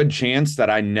there's a good chance that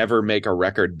I never make a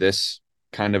record this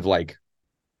kind of like,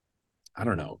 I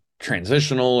don't know,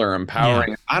 transitional or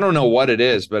empowering. I don't know what it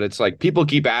is, but it's like people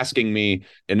keep asking me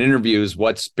in interviews,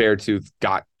 what's Beartooth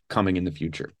got coming in the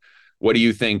future? What do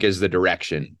you think is the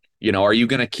direction? You know, are you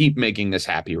going to keep making this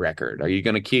happy record? Are you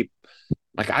going to keep,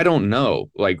 like, I don't know,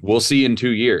 like, we'll see in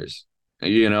 2 years,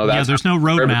 you know, that's there's no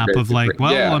roadmap of like,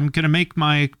 well, I'm going to make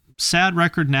my sad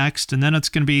record next, and then it's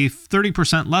going to be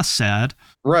 30% less sad.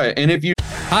 Right. And if you...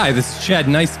 Hi, this is Chad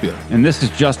Nicefield. And this is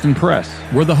Justin Press.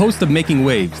 We're the host of Making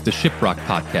Waves, the Shiprock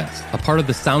podcast, a part of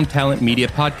the Sound Talent Media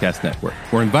Podcast Network.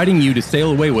 We're inviting you to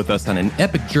sail away with us on an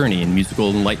epic journey in musical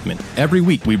enlightenment. Every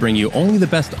week, we bring you only the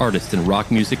best artists in rock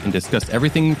music and discuss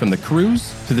everything from the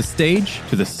cruise to the stage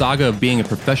to the saga of being a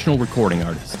professional recording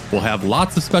artist. We'll have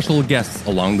lots of special guests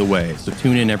along the way, so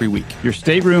tune in every week. Your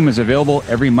stateroom is available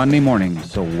every Monday morning,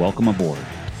 so welcome aboard.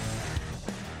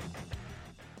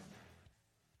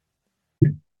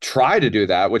 Try to do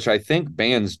that, which I think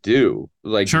bands do.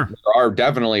 Like, there are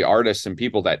definitely artists and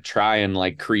people that try and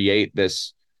like create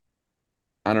this,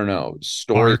 I don't know,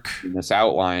 story, this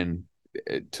outline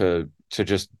to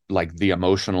just like the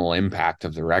emotional impact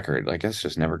of the record. Like, it's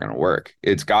just never going to work.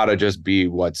 It's got to just be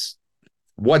what's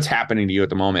happening to you at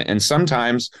the moment. And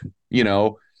sometimes, you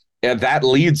know, that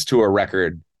leads to a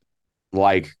record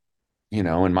like, you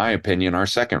know, in my opinion, our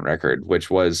second record, which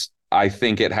was, I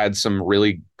think it had some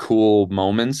really cool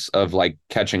moments of like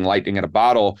catching lightning in a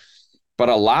bottle, but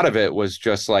a lot of it was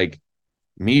just like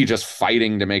me just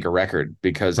fighting to make a record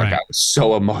because like I was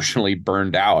so emotionally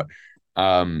burned out.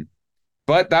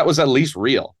 But that was at least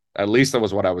real. At least that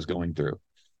was what I was going through.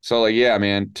 So like, yeah,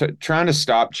 man, trying to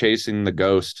stop chasing the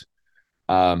ghost,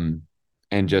 and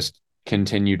just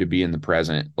continue to be in the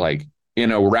present, like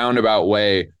in a roundabout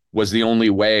way, was the only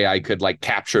way I could like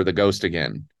capture the ghost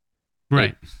again.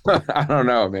 Right. I don't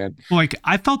know, man. Like,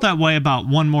 I felt that way about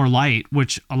One More Light,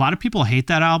 which a lot of people hate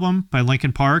that album by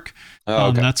Linkin Park.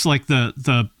 That's like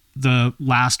the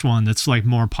last one that's like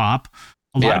more pop.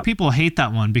 A lot of people hate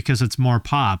that one because it's more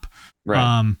pop.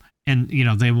 Right. And, you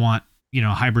know, they want, you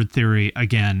know, Hybrid Theory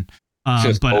again.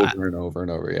 Just but over and over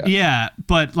and over, Yeah,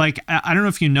 but like, I don't know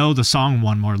if you know the song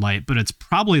One More Light, but it's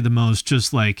probably the most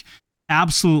just like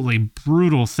absolutely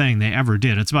brutal thing they ever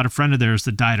did. It's about a friend of theirs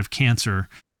that died of cancer.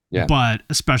 Yeah. But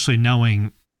especially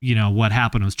knowing, you know, what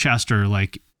happened with Chester,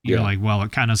 like, you're like, well,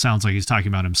 it kind of sounds like he's talking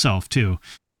about himself too.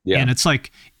 Yeah. And it's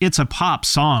like, it's a pop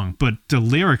song, but the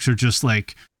lyrics are just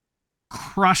like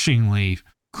crushingly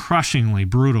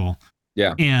brutal.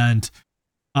 Yeah. And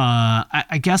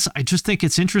I guess I just think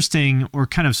it's interesting or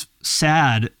kind of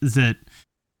sad that,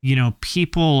 you know,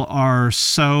 people are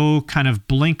so kind of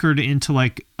blinkered into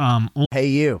like, hey,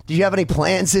 you, do you have any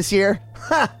plans this year?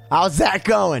 How's that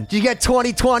going? Did you get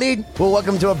 2020'd? Well,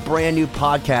 welcome to a brand new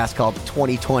podcast called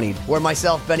 2020, where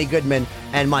myself, Benny Goodman,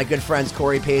 And my good friends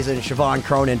Corey Payson and Siobhan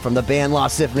Cronin from the band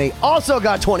Lost Symphony also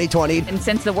got 2020. And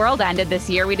since the world ended this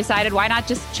year, we decided why not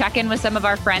just check in with some of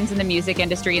our friends in the music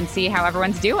industry and see how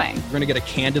everyone's doing. We're going to get a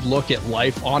candid look at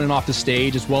life on and off the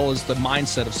stage, as well as the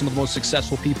mindset of some of the most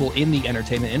successful people in the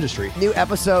entertainment industry. New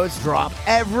episodes drop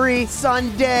every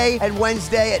Sunday and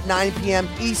Wednesday at 9 p.m.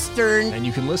 Eastern. And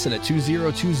you can listen at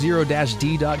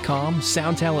 2020-d.com,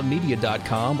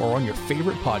 soundtalentmedia.com, or on your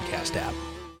favorite podcast app.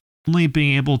 Only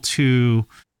being able to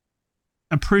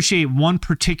appreciate one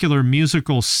particular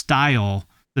musical style,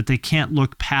 that they can't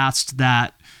look past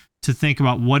that to think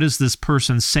about what is this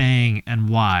person saying and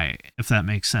why, if that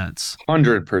makes sense.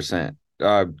 100%.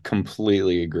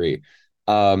 Completely agree.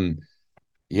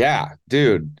 Yeah,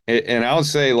 dude. And I'll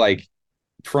say, like,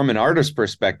 from an artist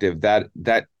perspective,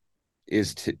 that's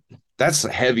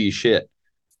heavy shit.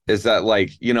 Is that,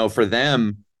 like, you know, for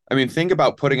them, I mean, think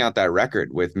about putting out that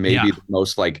record with maybe the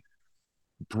most, like,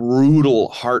 brutal,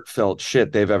 heartfelt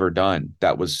shit they've ever done.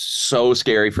 That was so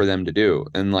scary for them to do.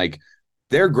 And, like,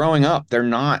 they're growing up. They're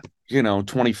not, you know,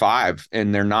 25,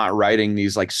 and they're not writing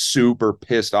these, like, super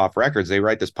pissed off records. They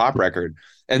write this pop record,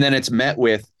 and then it's met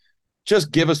with,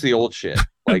 just give us the old shit.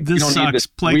 Like, this sucks.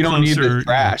 We don't need this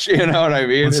trash. You know what I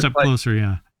mean? One step closer,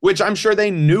 yeah. Which I'm sure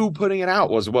they knew putting it out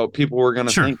was what people were going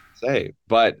to think and say.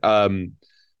 But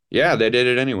yeah, they did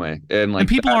it anyway. And, like, and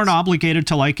people aren't obligated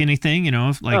to like anything, you know,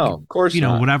 if, like, no, of course, you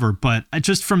know, not. whatever. But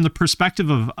just from the perspective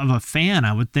of a fan,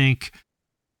 I would think,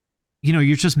 you know,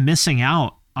 you're just missing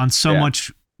out on so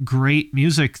much great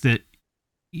music that,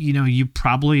 you know, you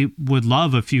probably would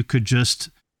love if you could just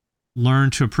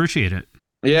learn to appreciate it.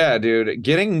 Yeah, dude.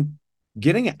 Getting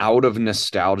out of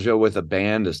nostalgia with a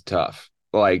band is tough.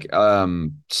 Like,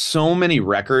 so many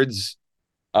records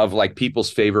of, like,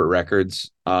 people's favorite records,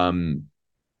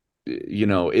 you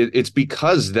know, it's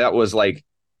because that was, like,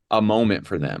 a moment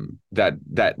for them that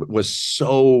was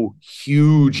so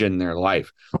huge in their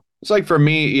life. It's like, for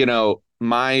me, you know,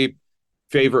 my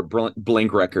favorite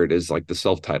Blink record is, like, the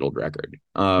self-titled record.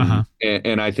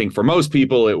 And I think for most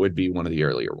people it would be one of the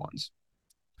earlier ones.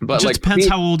 But it just, like, depends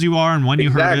how old you are and when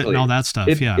you heard it and all that stuff.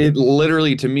 It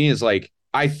literally, to me, is like,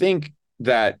 I think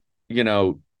that, you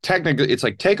know, technically it's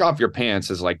like Take Off Your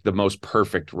Pants is, like, the most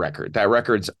perfect record. That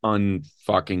record's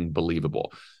unfucking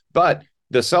believable. But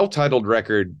the self-titled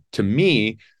record, to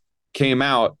me, came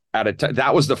out at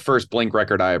that was the first Blink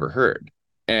record I ever heard.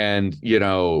 And, you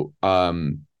know,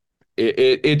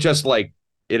 it just, like,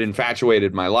 it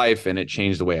infatuated my life, and it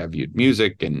changed the way I viewed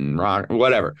music and rock,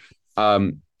 whatever.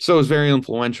 So it was very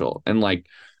influential. And, like,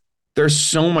 there's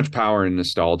so much power in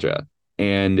nostalgia,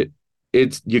 and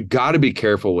you got to be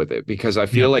careful with it, because I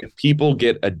feel like people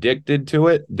get addicted to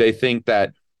it. They think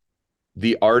that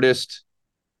the artist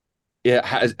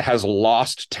has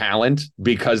lost talent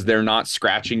because they're not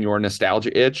scratching your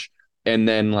nostalgia itch. And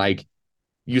then, like,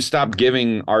 you stop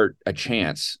giving art a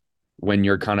chance when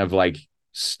you're kind of, like,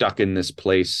 stuck in this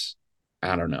place.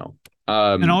 I don't know.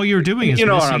 And all you're doing is, you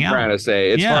know missing what I'm out. trying to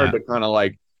say. It's hard to kind of,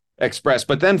 like, express.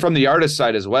 But then from the artist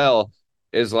side as well,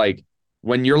 is, like,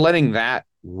 when you're letting that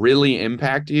really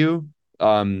impact you,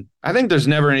 I think there's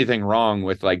never anything wrong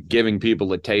with, like, giving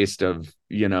people a taste of,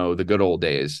 you know, the good old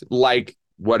days. Like,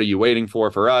 What Are You Waiting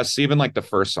For us, even, like, the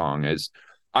first song is,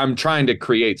 I'm trying to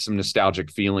create some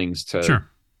nostalgic feelings to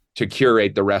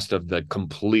curate the rest of the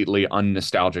completely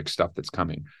unnostalgic stuff that's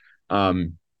coming.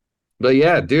 But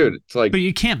yeah, dude, it's like, but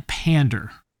you can't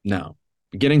pander. No,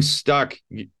 getting stuck.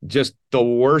 Just the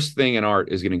worst thing in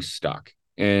art is getting stuck.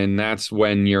 And that's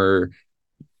when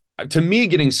to me,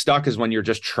 getting stuck is when you're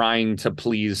just trying to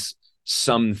please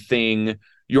something.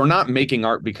 You're not making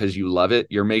art because you love it.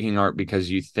 You're making art because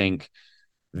you think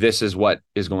this is what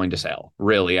is going to sell,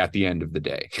 really, at the end of the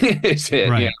day. It's it.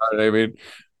 Right. You know what I mean?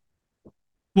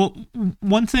 Well,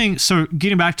 one thing, so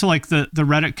getting back to, like, the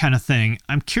Reddit kind of thing,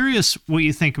 I'm curious what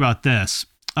you think about this.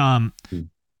 And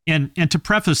to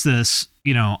preface this,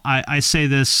 you know, I say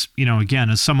this, you know, again,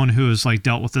 as someone who has, like,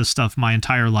 dealt with this stuff my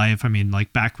entire life. I mean,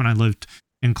 like, back when I lived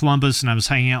in Columbus and I was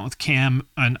hanging out with Cam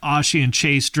and Ashi and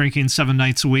Chase drinking 7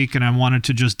 nights a week, and I wanted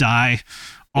to just die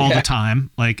all the time.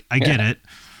 Like, I get it.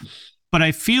 But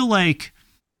I feel like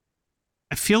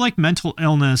mental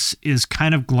illness is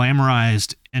kind of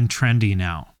glamorized and trendy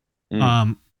now.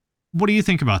 What do you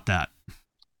think about that?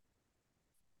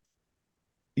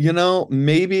 You know,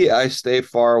 maybe I stay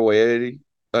far away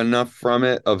enough from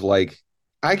it, of, like,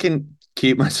 I can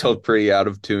keep myself pretty out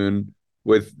of tune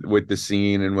with the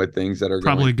scene and with things that are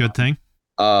probably a good thing.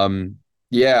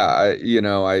 Yeah,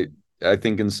 I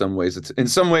think in some ways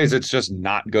it's just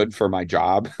not good for my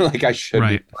job. Like, I should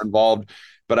be more involved,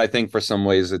 but I think for some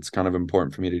ways it's kind of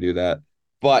important for me to do that.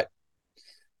 But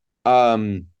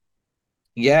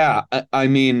Yeah, I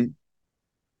mean,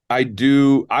 I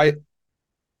do. I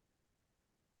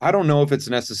don't know if it's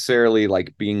necessarily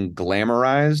like being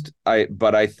glamorized.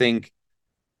 But I think,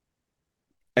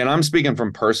 and I'm speaking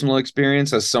from personal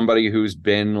experience as somebody who's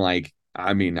been like,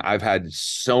 I mean, I've had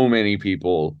so many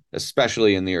people,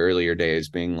 especially in the earlier days,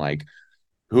 being like,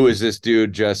 who is this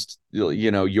dude? Just,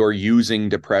 you're using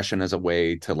depression as a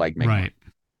way to like make money,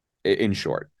 Right. in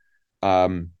short.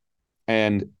 Um,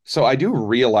 and so I do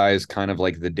realize kind of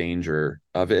like the danger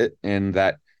of it, and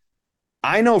that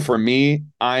I know for me,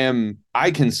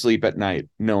 I can sleep at night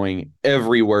knowing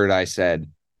every word I said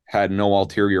had no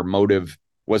ulterior motive,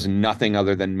 was nothing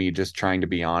other than me just trying to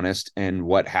be honest, and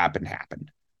what happened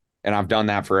happened. And I've done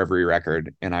that for every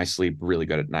record, and I sleep really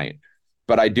good at night.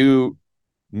 But I do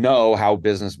know how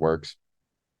business works,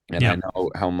 and I Yep.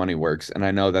 know how money works, and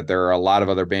I know that there are a lot of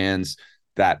other bands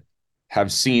that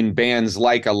have seen bands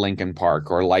like a Linkin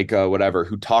Park or like a whatever,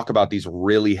 who talk about these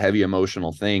really heavy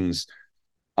emotional things,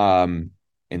 um,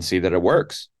 and see that it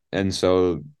works. And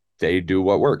so they do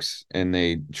what works, and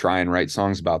they try and write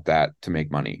songs about that to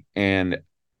make money. And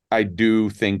I do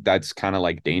think that's kind of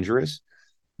like dangerous.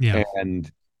 Yeah. And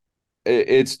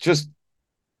it's just,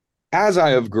 as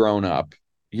I have grown up,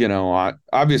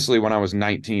 obviously when I was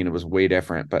 19, it was way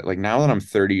different. But like now that I'm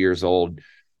 30 years old,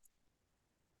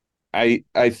 I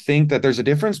think that there's a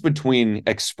difference between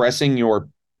expressing your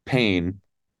pain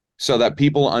so that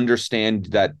people understand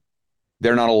that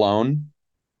they're not alone,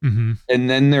 Mm-hmm. and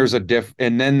then there's like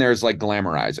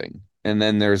glamorizing, and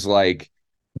then there's like,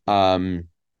 um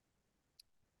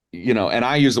and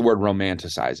I use the word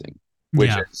romanticizing, which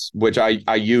Yeah. is which I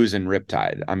use in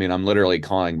Riptide. I mean, I'm literally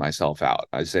calling myself out.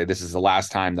 I say this is the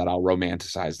last time that I'll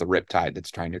romanticize the Riptide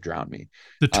that's trying to drown me.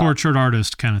 The tortured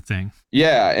artist kind of thing.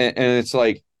 Yeah, and it's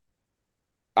like,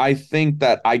 I think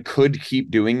that I could keep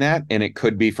doing that, and it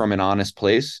could be from an honest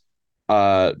place,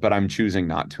 but I'm choosing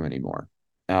not to anymore.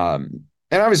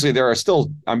 And obviously,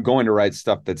 I'm going to write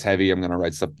stuff that's heavy. I'm going to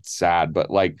write stuff that's sad, but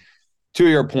like, to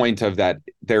your point of that,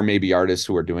 there may be artists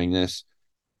who are doing this.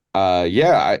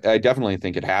 Yeah, I definitely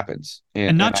think it happens,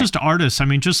 And not just artists. I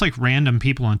mean, just like random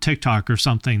people on TikTok or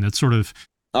something that sort of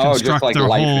just like their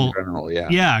life whole, in general.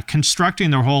 Yeah,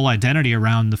 constructing their whole identity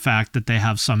around the fact that they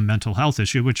have some mental health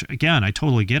issue, which again, I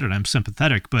totally get it. I'm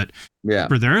sympathetic, but yeah,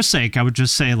 for their sake, I would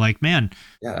just say like, man,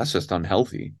 yeah, that's just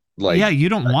unhealthy. Like, yeah, you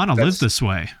don't want to live this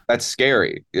way. That's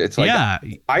scary. It's like, Yeah.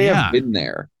 I have been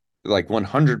there, like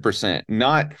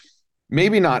 100%.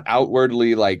 Maybe not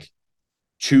outwardly, like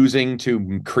choosing to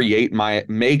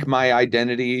make my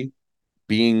identity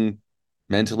being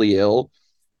mentally ill,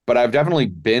 but I've definitely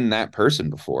been that person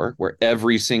before, where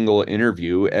every single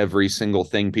interview, every single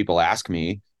thing people ask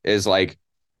me is like,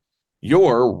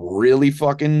 you're really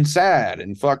fucking sad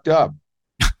and fucked up.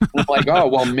 I'm like, oh,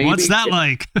 well, maybe. What's that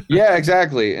like? Yeah,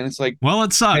 exactly. And it's like, well,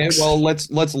 it sucks. okay, well, let's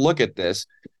look at this.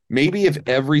 Maybe if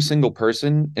every single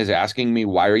person is asking me,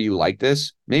 why are you like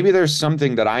this? Maybe there's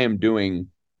something that I am doing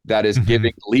that is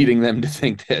leading them to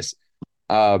think this.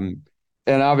 And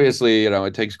obviously,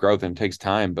 it takes growth and it takes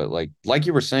time, but like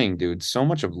you were saying, dude, so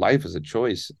much of life is a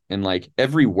choice. And like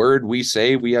every word we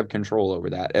say, we have control over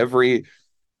that. Every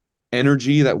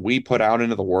energy that we put out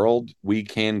into the world, we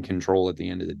can control at the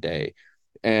end of the day.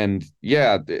 And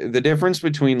yeah, the difference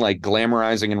between like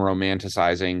glamorizing and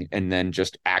romanticizing, and then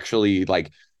just actually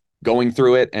like going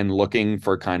through it and looking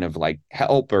for kind of like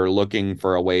help, or looking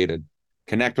for a way to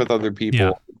connect with other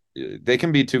people, they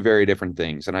can be two very different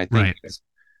things. And I think it's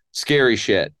scary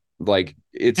shit. Like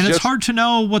it's hard to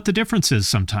know what the difference is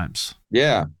sometimes.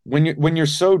 Yeah, when you're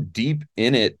so deep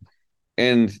in it,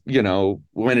 and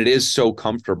when it is so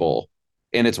comfortable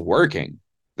and it's working,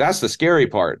 that's the scary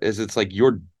part. Is it's like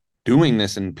you're doing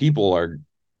this and people are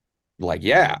like,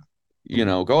 yeah,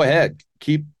 go ahead,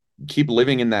 keep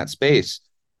living in that space.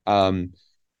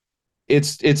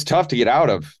 It's tough to get out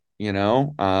of.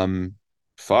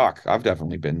 Fuck, I've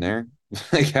definitely been there.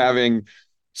 Like having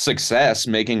success,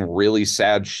 making really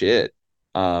sad shit,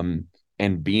 and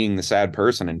being the sad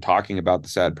person and talking about the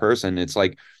sad person. It's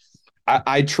like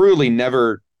I truly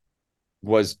never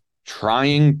was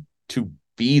trying to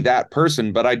be that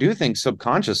person, but I do think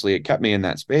subconsciously it kept me in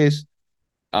that space.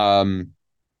 I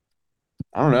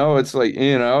don't know. It's like,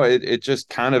 it just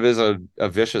kind of is a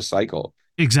vicious cycle.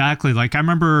 Exactly. Like I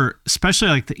remember, especially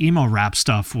like the emo rap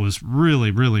stuff was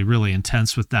really, really, really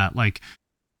intense with that. Like,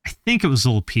 I think it was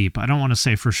Lil Peep. I don't want to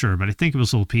say for sure, but I think it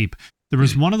was Lil Peep. There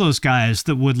was one of those guys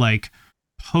that would like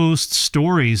post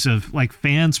stories of like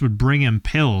fans would bring him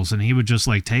pills and he would just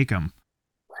like take them,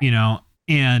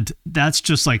 and that's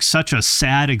just like such a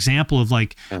sad example of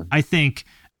like, I think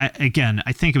again,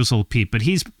 I think it was Lil Peep, but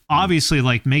he's obviously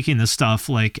like making this stuff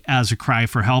like as a cry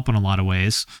for help in a lot of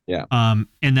ways. Yeah. And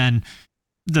then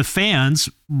the fans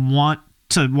want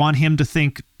him to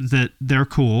think that they're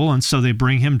cool, and so they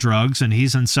bring him drugs, and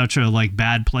he's in such a like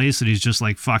bad place that he's just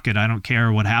like, fuck it, I don't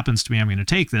care what happens to me, I'm going to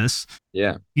take this.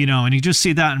 Yeah. You know, and you just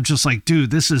see that and just like,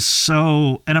 dude, this is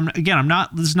so, and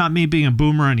this is not me being a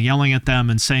boomer and yelling at them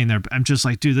and saying I'm just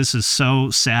like, dude, this is so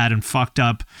sad and fucked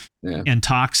up and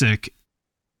toxic.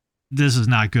 This is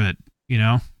not good, you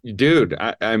know? Dude,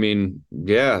 I mean,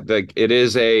 yeah, like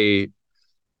it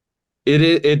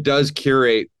does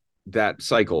curate that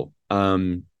cycle.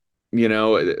 You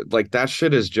know, like that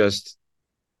shit is just,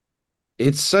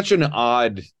 it's such an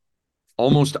odd,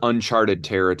 almost uncharted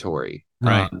territory.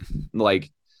 Right.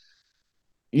 Like,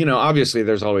 you know, obviously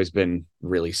there's always been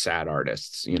really sad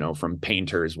artists, you know, from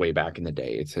painters way back in the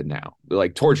day to now.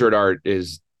 Like tortured art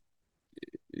is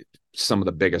some of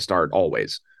the biggest art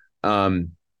always.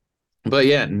 But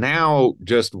yeah, now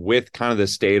just with kind of the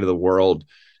state of the world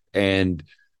and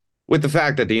with the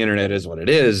fact that the internet is what it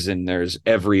is, and there's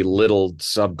every little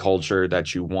subculture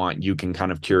that you want, you can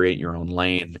kind of curate your own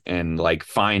lane and like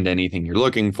find anything you're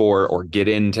looking for or get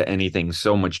into anything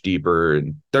so much deeper.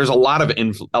 And there's a lot of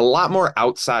a lot more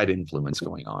outside influence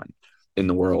going on in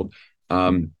the world,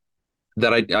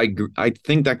 that I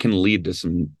think that can lead to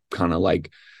some kind of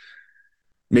like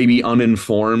maybe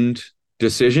uninformed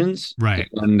decisions, right?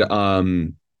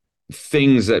 And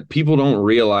things that people don't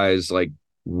realize, like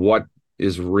what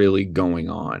is really going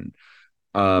on.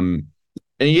 And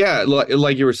yeah,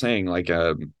 like you were saying, like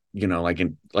you know,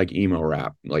 like emo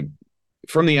rap, like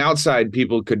from the outside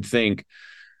people could think,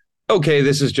 okay,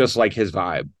 this is just like his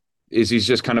vibe, is he's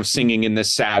just kind of singing in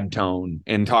this sad tone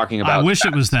and talking about, I wish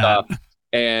it was stuff. that.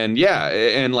 And yeah,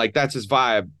 and like that's his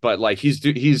vibe, but like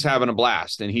he's having a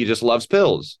blast, and he just loves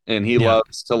pills, and he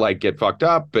loves to like get fucked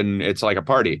up, and it's like a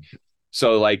party.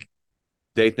 So like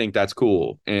they think that's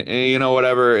cool, and you know,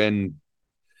 whatever, and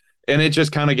it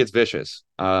just kind of gets vicious.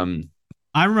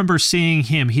 I remember seeing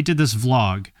him. He did this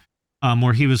vlog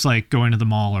where he was like going to the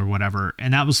mall or whatever,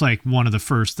 and that was like one of the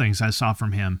first things I saw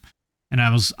from him. And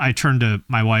I turned to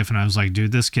my wife and I was like,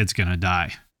 dude, this kid's gonna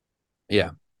die. Yeah.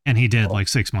 And he did like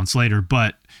 6 months later.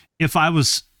 But if I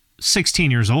was 16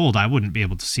 years old, I wouldn't be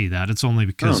able to see that. It's only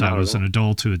because I was an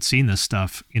adult who had seen this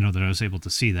stuff, you know, that I was able to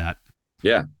see that.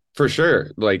 Yeah, for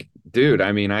sure. Like, dude,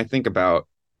 I mean, I think about,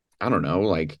 I don't know,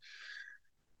 like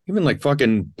even like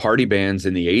fucking party bands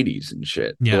in the 80s and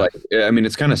shit. Yeah. Like, I mean,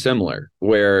 it's kind of similar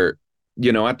where,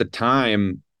 you know, at the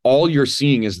time, all you're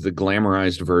seeing is the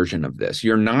glamorized version of this.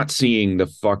 You're not seeing the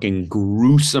fucking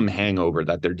gruesome hangover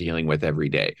that they're dealing with every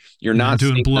day. You're not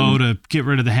doing blow to get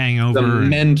rid of the hangover, the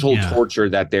mental torture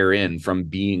that they're in from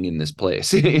being in this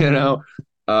place. You know,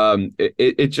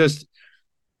 it just,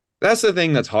 that's the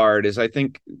thing that's hard, is I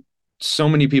think so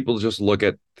many people just look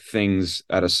at things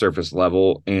at a surface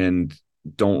level and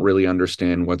don't really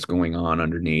understand what's going on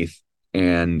underneath.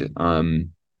 And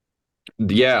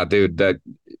yeah, dude,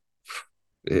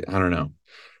 I don't know.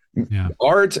 Yeah.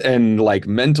 Art and like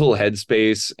mental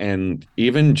headspace and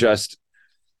even just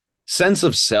sense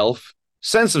of self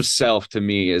to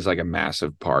me is like a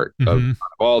massive part of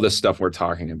all this stuff we're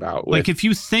talking about. Like if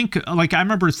you think, like I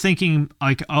remember thinking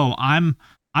like, oh, I'm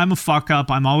a fuck up.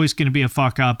 I'm always going to be a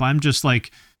fuck up. I'm just like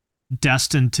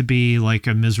destined to be like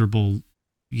a miserable,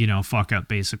 you know, fuck up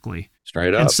basically.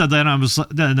 Straight up. And so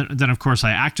then then of course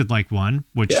I acted like one,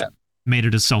 which made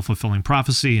it a self-fulfilling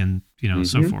prophecy, and you know,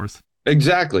 so forth.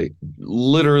 Exactly.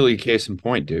 Literally case in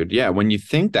point, dude. Yeah. When you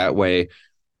think that way,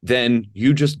 then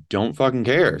you just don't fucking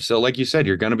care. So like you said,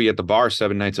 you're going to be at the bar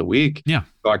 7 nights a week. Yeah.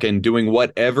 Fucking doing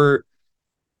whatever.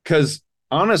 Because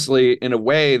honestly, in a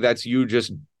way, that's you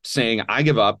just saying, I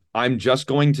give up. I'm just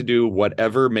going to do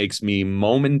whatever makes me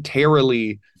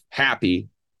momentarily happy.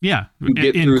 Yeah. To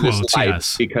get in through quotes, this life,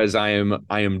 yes. because I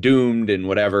am doomed and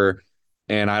whatever.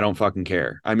 And I don't fucking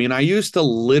care. I mean, I used to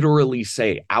literally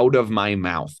say out of my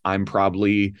mouth, I'm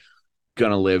probably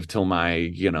going to live till my,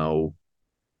 you know,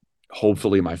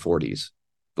 hopefully my 40s.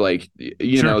 Like,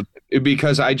 you know,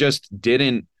 because I just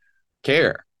didn't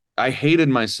care. I hated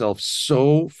myself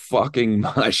so fucking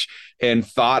much and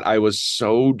thought I was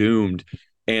so doomed,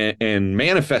 and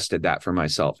manifested that for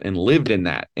myself and lived in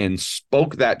that and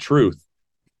spoke that truth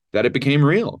that it became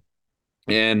real.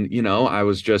 And, you know, I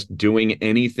was just doing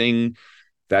anything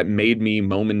that made me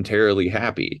momentarily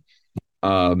happy.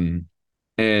 And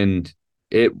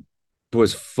it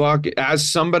was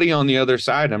as somebody on the other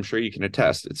side, I'm sure you can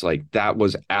attest, it's like, that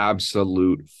was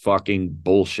absolute fucking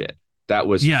bullshit. That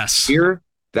was fear.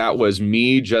 That was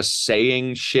me just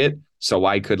saying shit so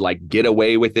I could like get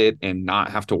away with it and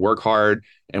not have to work hard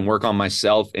and work on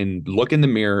myself and look in the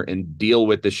mirror and deal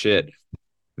with the shit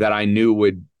that I knew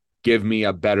would give me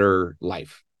a better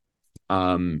life.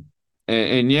 And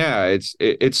yeah,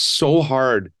 it's so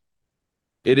hard.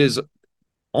 It is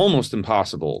almost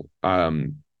impossible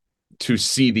to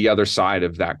see the other side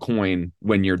of that coin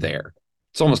when you're there.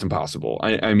 It's almost impossible.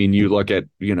 I mean, you look at,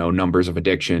 numbers of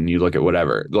addiction, you look at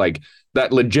whatever, like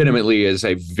that legitimately is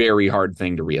a very hard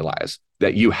thing to realize,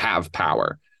 that you have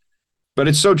power. But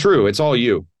it's so true. It's all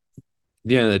you. At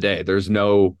the end of the day, there's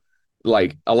no,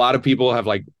 like, a lot of people have,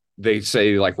 like, they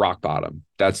say like rock bottom.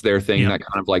 That's their thing that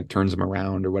kind of like turns them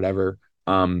around or whatever.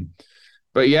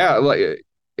 But yeah, like,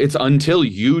 it's until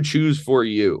you choose for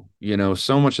you.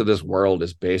 So much of this world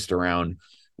is based around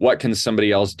what can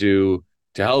somebody else do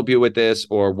to help you with this,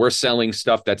 or we're selling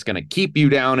stuff that's going to keep you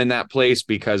down in that place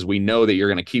because we know that you're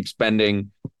going to keep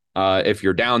spending if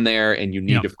you're down there and you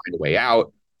need to find a way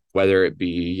out, whether it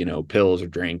be, pills or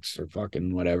drinks or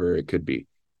fucking whatever it could be.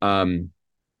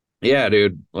 Yeah,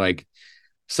 dude, like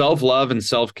self-love and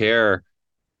self-care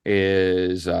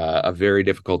is a very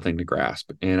difficult thing to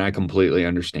grasp, and I completely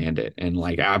understand it, and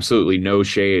like absolutely no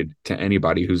shade to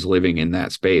anybody who's living in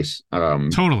that space.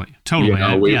 Totally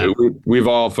we've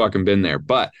all fucking been there,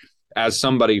 but as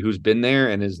somebody who's been there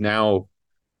and has now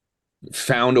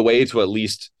found a way to at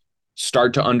least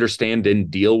start to understand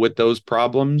and deal with those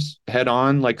problems head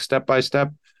on, like step by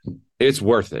step, it's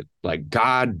worth it. Like,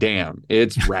 goddamn,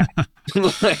 it's rad.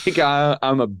 Like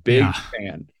I'm a big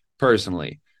fan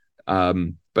personally.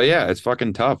 But yeah, it's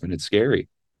fucking tough and it's scary.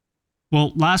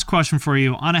 Well, last question for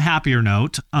you on a happier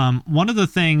note. One of the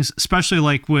things, especially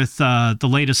like with the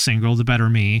latest single, The Better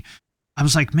Me, I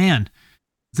was like, man,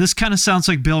 this kind of sounds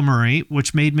like Bill Murray,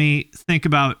 which made me think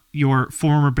about your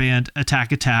former band,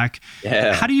 Attack Attack.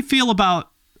 Yeah. How do you feel about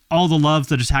all the love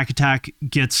that Attack Attack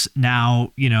gets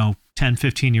now, 10,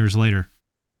 15 years later?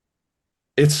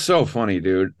 It's so funny,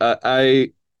 dude.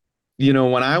 When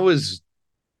I was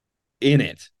in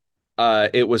it,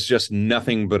 it was just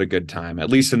nothing but a good time, at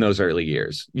least in those early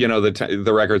years.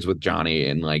 The records with Johnny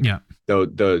and like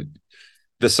the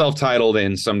self-titled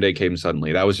and Someday Came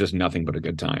Suddenly. That was just nothing but a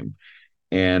good time.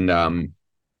 And then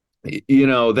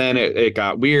it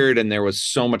got weird and there was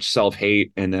so much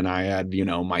self-hate, and then I had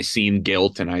my scene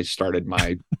guilt, and I started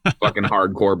my fucking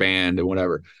hardcore band and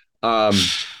whatever. But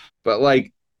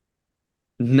like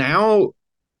now,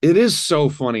 it is so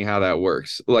funny how that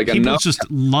works. Like, people just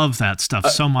love that stuff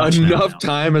so much. Enough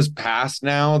time has passed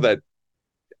now that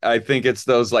I think it's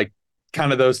those like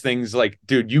kind of those things like,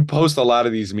 dude, you post a lot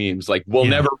of these memes. Like, you'll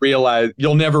never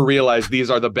realize these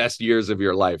are the best years of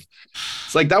your life.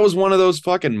 It's like, that was one of those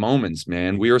fucking moments,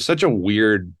 man. We were such a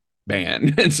weird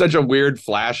band and such a weird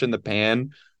flash in the pan.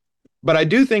 But I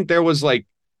do think there was like,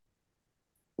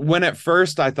 when at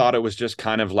first I thought it was just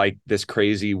kind of like this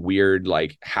crazy, weird,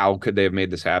 like, how could they have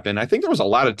made this happen? I think there was a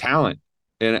lot of talent.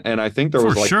 And I think there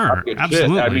was like, sure,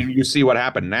 absolutely. Shit. I mean, you see what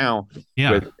happened now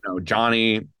with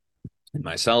Johnny and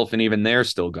myself, and even they're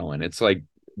still going. It's like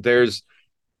there was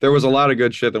a lot of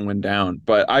good shit that went down,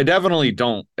 but I definitely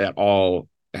don't at all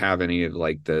have any of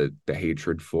like the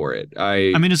hatred for it.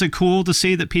 I mean, is it cool to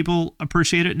see that people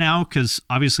appreciate it now? Because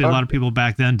obviously a lot of people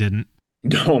back then didn't.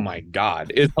 Oh my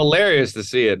God. It's hilarious to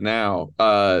see it now.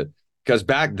 Because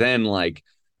back then, like,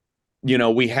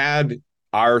 we had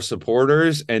our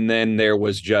supporters, and then there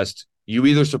was just, you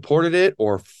either supported it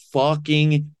or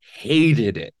fucking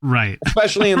hated it. Right.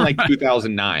 Especially in like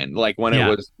 2009, like when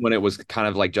it was kind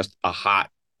of like just a hot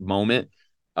moment.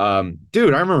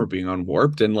 Dude, I remember being on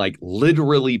Warped and like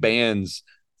literally bands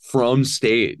from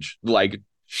stage, like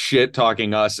shit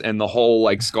talking us and the whole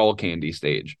like Skull Candy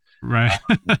stage. Right.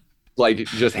 Like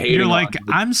just hating. You're like,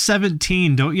 I'm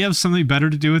 17. Don't you have something better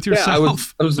to do with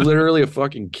yourself? I was literally a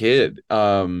fucking kid.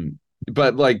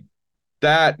 But like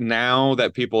that, now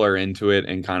that people are into it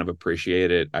and kind of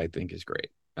appreciate it, I think is great.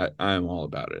 I'm all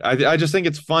about it. I just think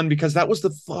it's fun because that was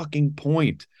the fucking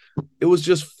point. It was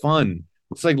just fun.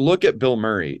 It's like, look at Bill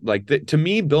Murray. Like to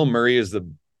me, Bill Murray is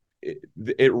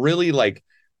it really like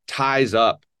ties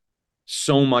up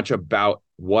so much about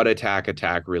what Attack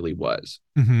Attack really was.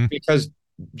 Mm-hmm. Because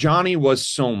Johnny was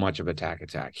so much of Attack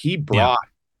Attack. He brought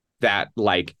that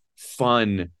like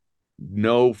fun,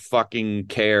 no fucking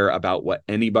care about what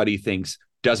anybody thinks.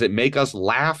 Does it make us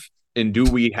laugh? And do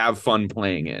we have fun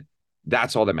playing it?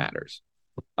 That's all that matters.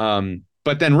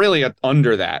 But then really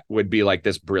under that would be like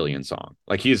this brilliant song.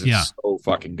 Like he's so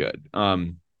fucking good. But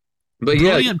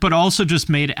brilliant, but also just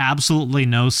made absolutely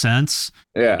no sense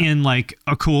in like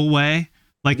a cool way.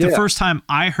 Like the first time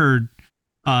I heard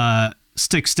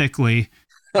Stick Stickly,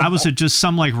 I was at just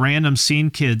some like random scene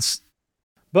kids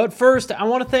But first, I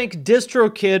want to thank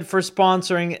DistroKid for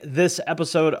sponsoring this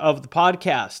episode of the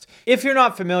podcast. If you're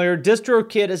not familiar,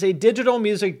 DistroKid is a digital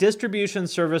music distribution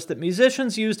service that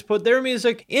musicians use to put their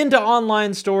music into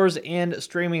online stores and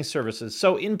streaming services.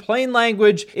 So in plain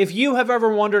language, if you have ever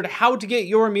wondered how to get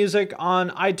your music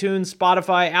on iTunes,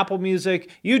 Spotify, Apple Music,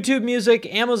 YouTube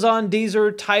Music, Amazon,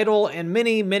 Deezer, Tidal, and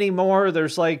many, many more,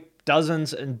 there's like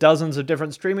dozens and dozens of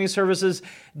different streaming services.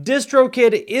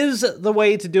 DistroKid is the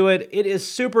way to do it. It is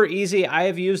super easy. I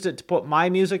have used it to put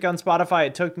my music on Spotify.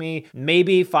 It took me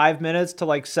maybe 5 minutes to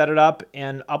like set it up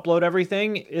and upload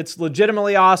everything. It's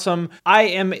legitimately awesome. I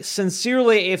am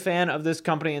sincerely a fan of this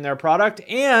company and their product.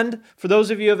 And for those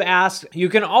of you who have asked, you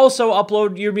can also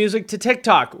upload your music to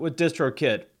TikTok with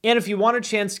DistroKid. And if you want a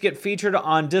chance to get featured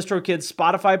on DistroKid's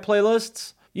Spotify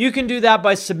playlists, you can do that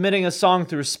by submitting a song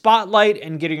through Spotlight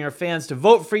and getting your fans to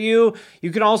vote for you.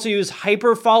 You can also use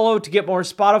Hyperfollow to get more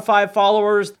Spotify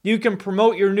followers. You can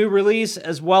promote your new release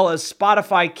as well as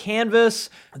Spotify Canvas.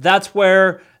 That's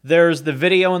where there's the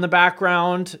video in the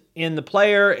background in the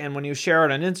player, and when you share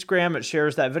it on Instagram, it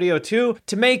shares that video too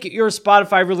to make your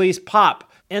Spotify release pop.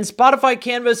 And Spotify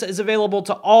Canvas is available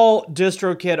to all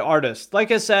DistroKid artists.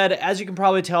 Like I said, as you can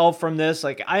probably tell from this,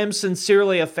 like I am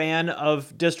sincerely a fan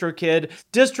of DistroKid.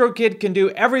 DistroKid can do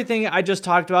everything I just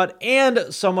talked about and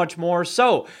so much more.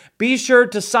 So be sure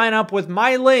to sign up with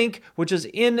my link, which is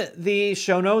in the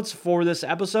show notes for this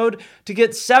episode, to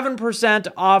get 7%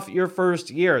 off your first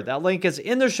year. That link is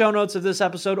in the show notes of this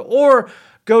episode, or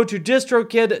go to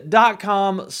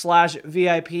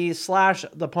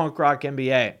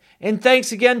distrokid.com/VIP/thepunkrockMBA. And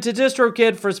thanks again to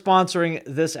DistroKid for sponsoring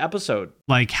this episode.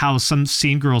 Like how some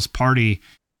scene girls party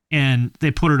and they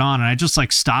put it on and I just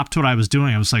like stopped what I was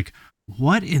doing. I was like,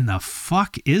 what in the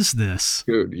fuck is this?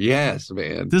 Dude, yes,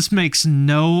 man. This makes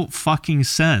no fucking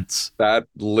sense. That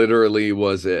literally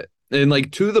was it. And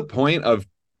like to the point of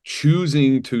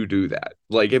choosing to do that.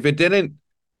 Like if it didn't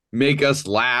make us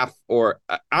laugh, or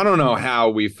I don't know how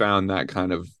we found that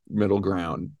kind of middle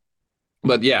ground.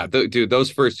 But yeah, dude,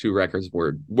 those first two records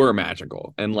were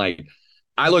magical. And like,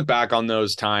 I look back on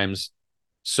those times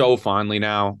so fondly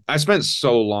now. I spent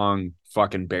so long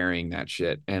fucking burying that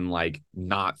shit and like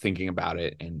not thinking about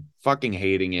it and fucking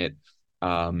hating it.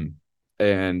 And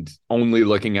only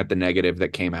looking at the negative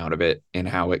that came out of it and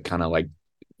how it kind of like,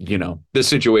 you know, the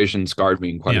situation scarred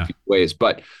me in quite a few ways.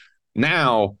 But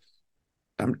now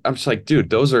I'm just like,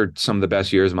 dude, those are some of the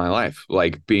best years of my life.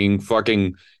 Like being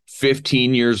fucking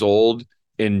 15 years old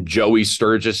in Joey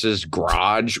Sturgis's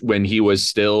garage when he was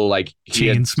still like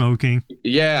chain smoking.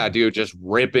 Yeah, dude, just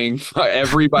ripping.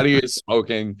 Everybody is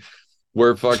smoking.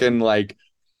 We're fucking like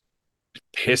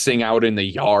pissing out in the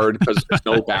yard because there's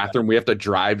no bathroom. We have to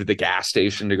drive to the gas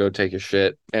station to go take a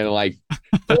shit, and like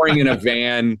pouring in a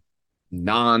van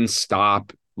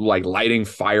nonstop, like lighting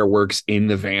fireworks in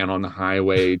the van on the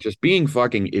highway, just being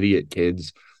fucking idiot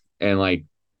kids. And like,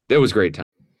 it was a great time.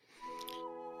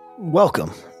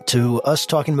 Welcome to us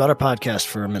talking about our podcast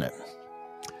for a minute.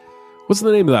 What's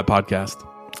the name of that podcast?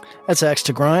 That's Axe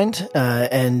to Grind.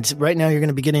 And right now you're going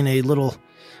to be getting a little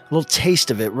taste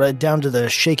of it, right down to the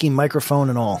shaky microphone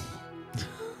and all.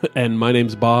 And my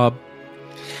name's Bob.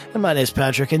 And my name's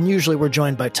Patrick. And usually we're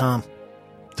joined by Tom.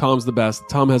 Tom's the best.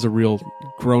 Tom has a real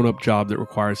grown-up job that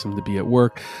requires him to be at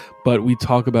work. But we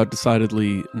talk about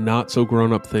decidedly not so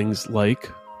grown-up things like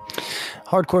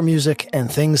hardcore music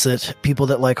and things that people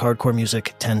that like hardcore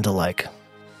music tend to like.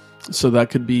 So that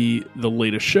could be the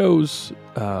latest shows,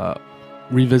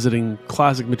 revisiting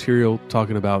classic material,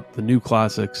 talking about the new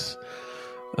classics,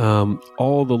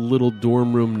 all the little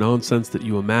dorm room nonsense that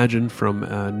you imagine from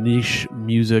niche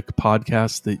music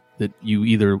podcasts that you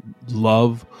either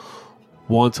love,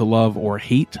 want to love, or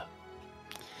hate.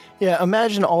 Yeah,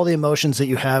 imagine all the emotions that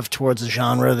you have towards a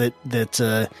genre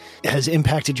that has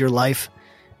impacted your life,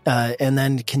 and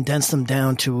then condense them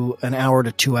down to an hour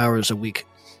to 2 hours a week.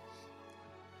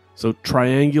 So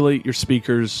triangulate your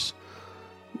speakers,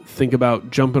 think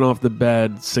about jumping off the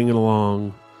bed, singing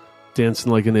along,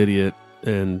 dancing like an idiot,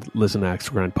 and listen to Axe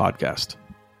to Grind podcast.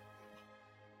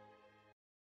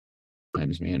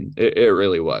 Man, it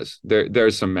really was.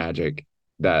 There's some magic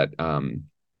that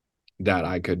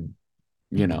I could,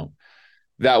 you know,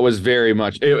 that was very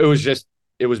much,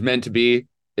 it was meant to be.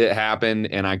 It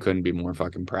happened, and I couldn't be more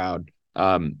fucking proud.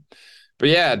 But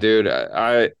yeah, dude,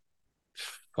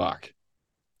 fuck.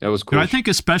 That was cool. Dude, I think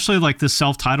especially like the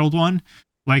self-titled one,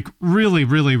 like really,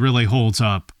 really, really holds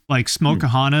up. Like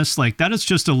Smokeahanas, like that is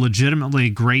just a legitimately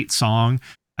great song.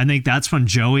 I think that's when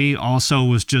Joey also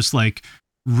was just like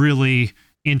really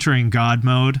entering God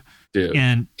mode. Dude,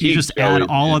 and you just add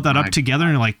all of that up together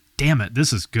and you're like, damn it,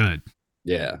 this is good.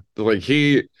 Yeah. Like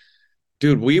he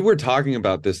Dude, we were talking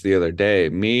about this the other day.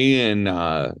 Me and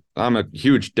I'm a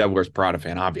huge Devil Wears Prada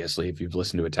fan. Obviously, if you've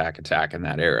listened to Attack in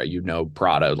that era, you know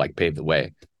Prada like paved the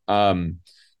way.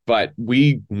 But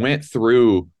we went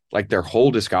through like their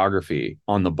whole discography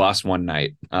on the bus one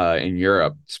night in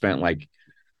Europe. Spent like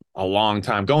a long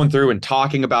time going through and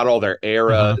talking about all their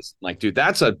eras. Like, dude,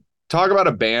 talk about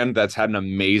a band that's had an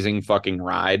amazing fucking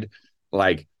ride.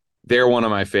 Like, they're one of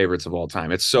my favorites of all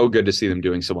time. It's so good to see them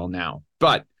doing so well now.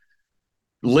 But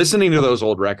listening to those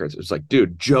old records, it was like,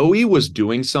 dude, Joey was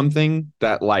doing something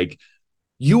that like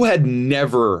you had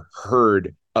never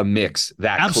heard a mix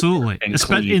that absolutely,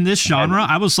 especially in this genre.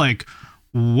 I was like,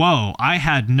 whoa, I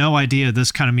had no idea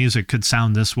this kind of music could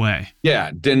sound this way. Yeah,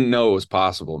 didn't know it was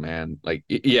possible, man. Like,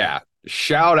 yeah,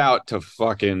 shout out to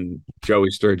fucking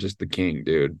Joey Sturgis, the king,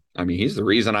 dude. I mean, he's the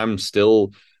reason the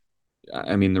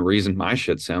reason my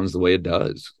shit sounds the way it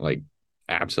does. Like,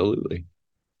 absolutely.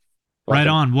 Right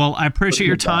on. Well, I appreciate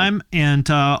your time, and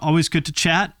always good to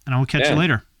chat, and I will catch you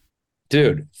later.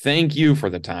 Dude, thank you for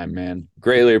the time, man.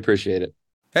 Greatly appreciate it.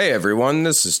 Hey everyone,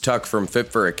 this is Tuck from Fit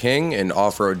for a King, an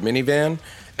off-road minivan.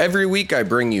 Every week I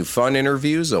bring you fun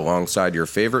interviews alongside your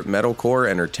favorite metalcore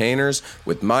entertainers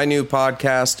with my new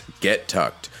podcast, Get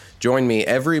Tucked. Join me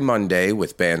every Monday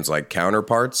with bands like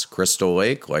Counterparts, Crystal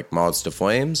Lake, like Moths to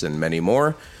Flames, and many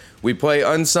more. We play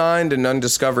unsigned and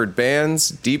undiscovered bands,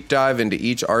 deep dive into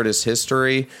each artist's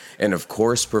history, and of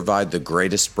course provide the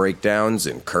greatest breakdowns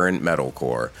in current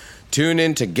metalcore. Tune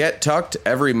in to Get Tucked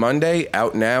every Monday,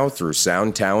 out now through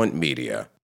Sound Talent Media.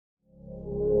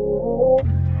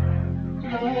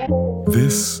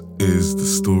 This is the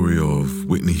story of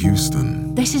Whitney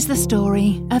Houston. This is the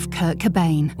story of Kurt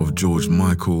Cobain. Of George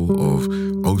Michael, of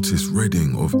Otis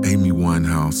Redding, of Amy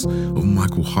Winehouse, of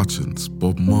Michael Hutchence,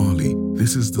 Bob Marley.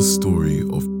 This is the story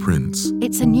of Prince.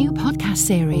 It's a new podcast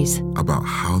series about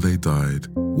how they died,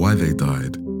 why they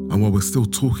died, and why we're still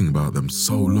talking about them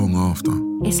so long after.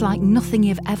 It's like nothing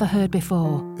you've ever heard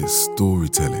before. It's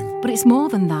storytelling. But it's more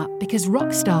than that, because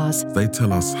rock stars, they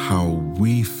tell us how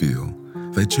we feel.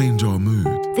 They change our mood.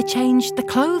 They change the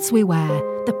clothes we wear,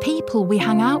 the people we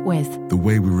hang out with, the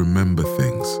way we remember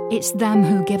things. It's them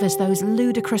who give us those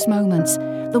ludicrous moments,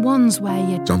 the ones where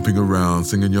you're jumping around,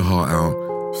 singing your heart out,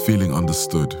 feeling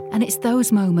understood. And it's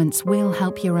those moments we'll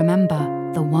help you remember,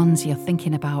 the ones you're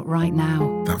thinking about right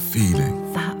now. That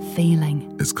feeling. That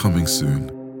feeling. It's coming soon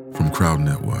from Crowd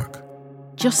Network.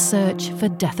 Just search for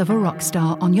Death of a Rock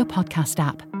Star on your podcast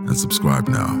app. And subscribe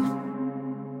now.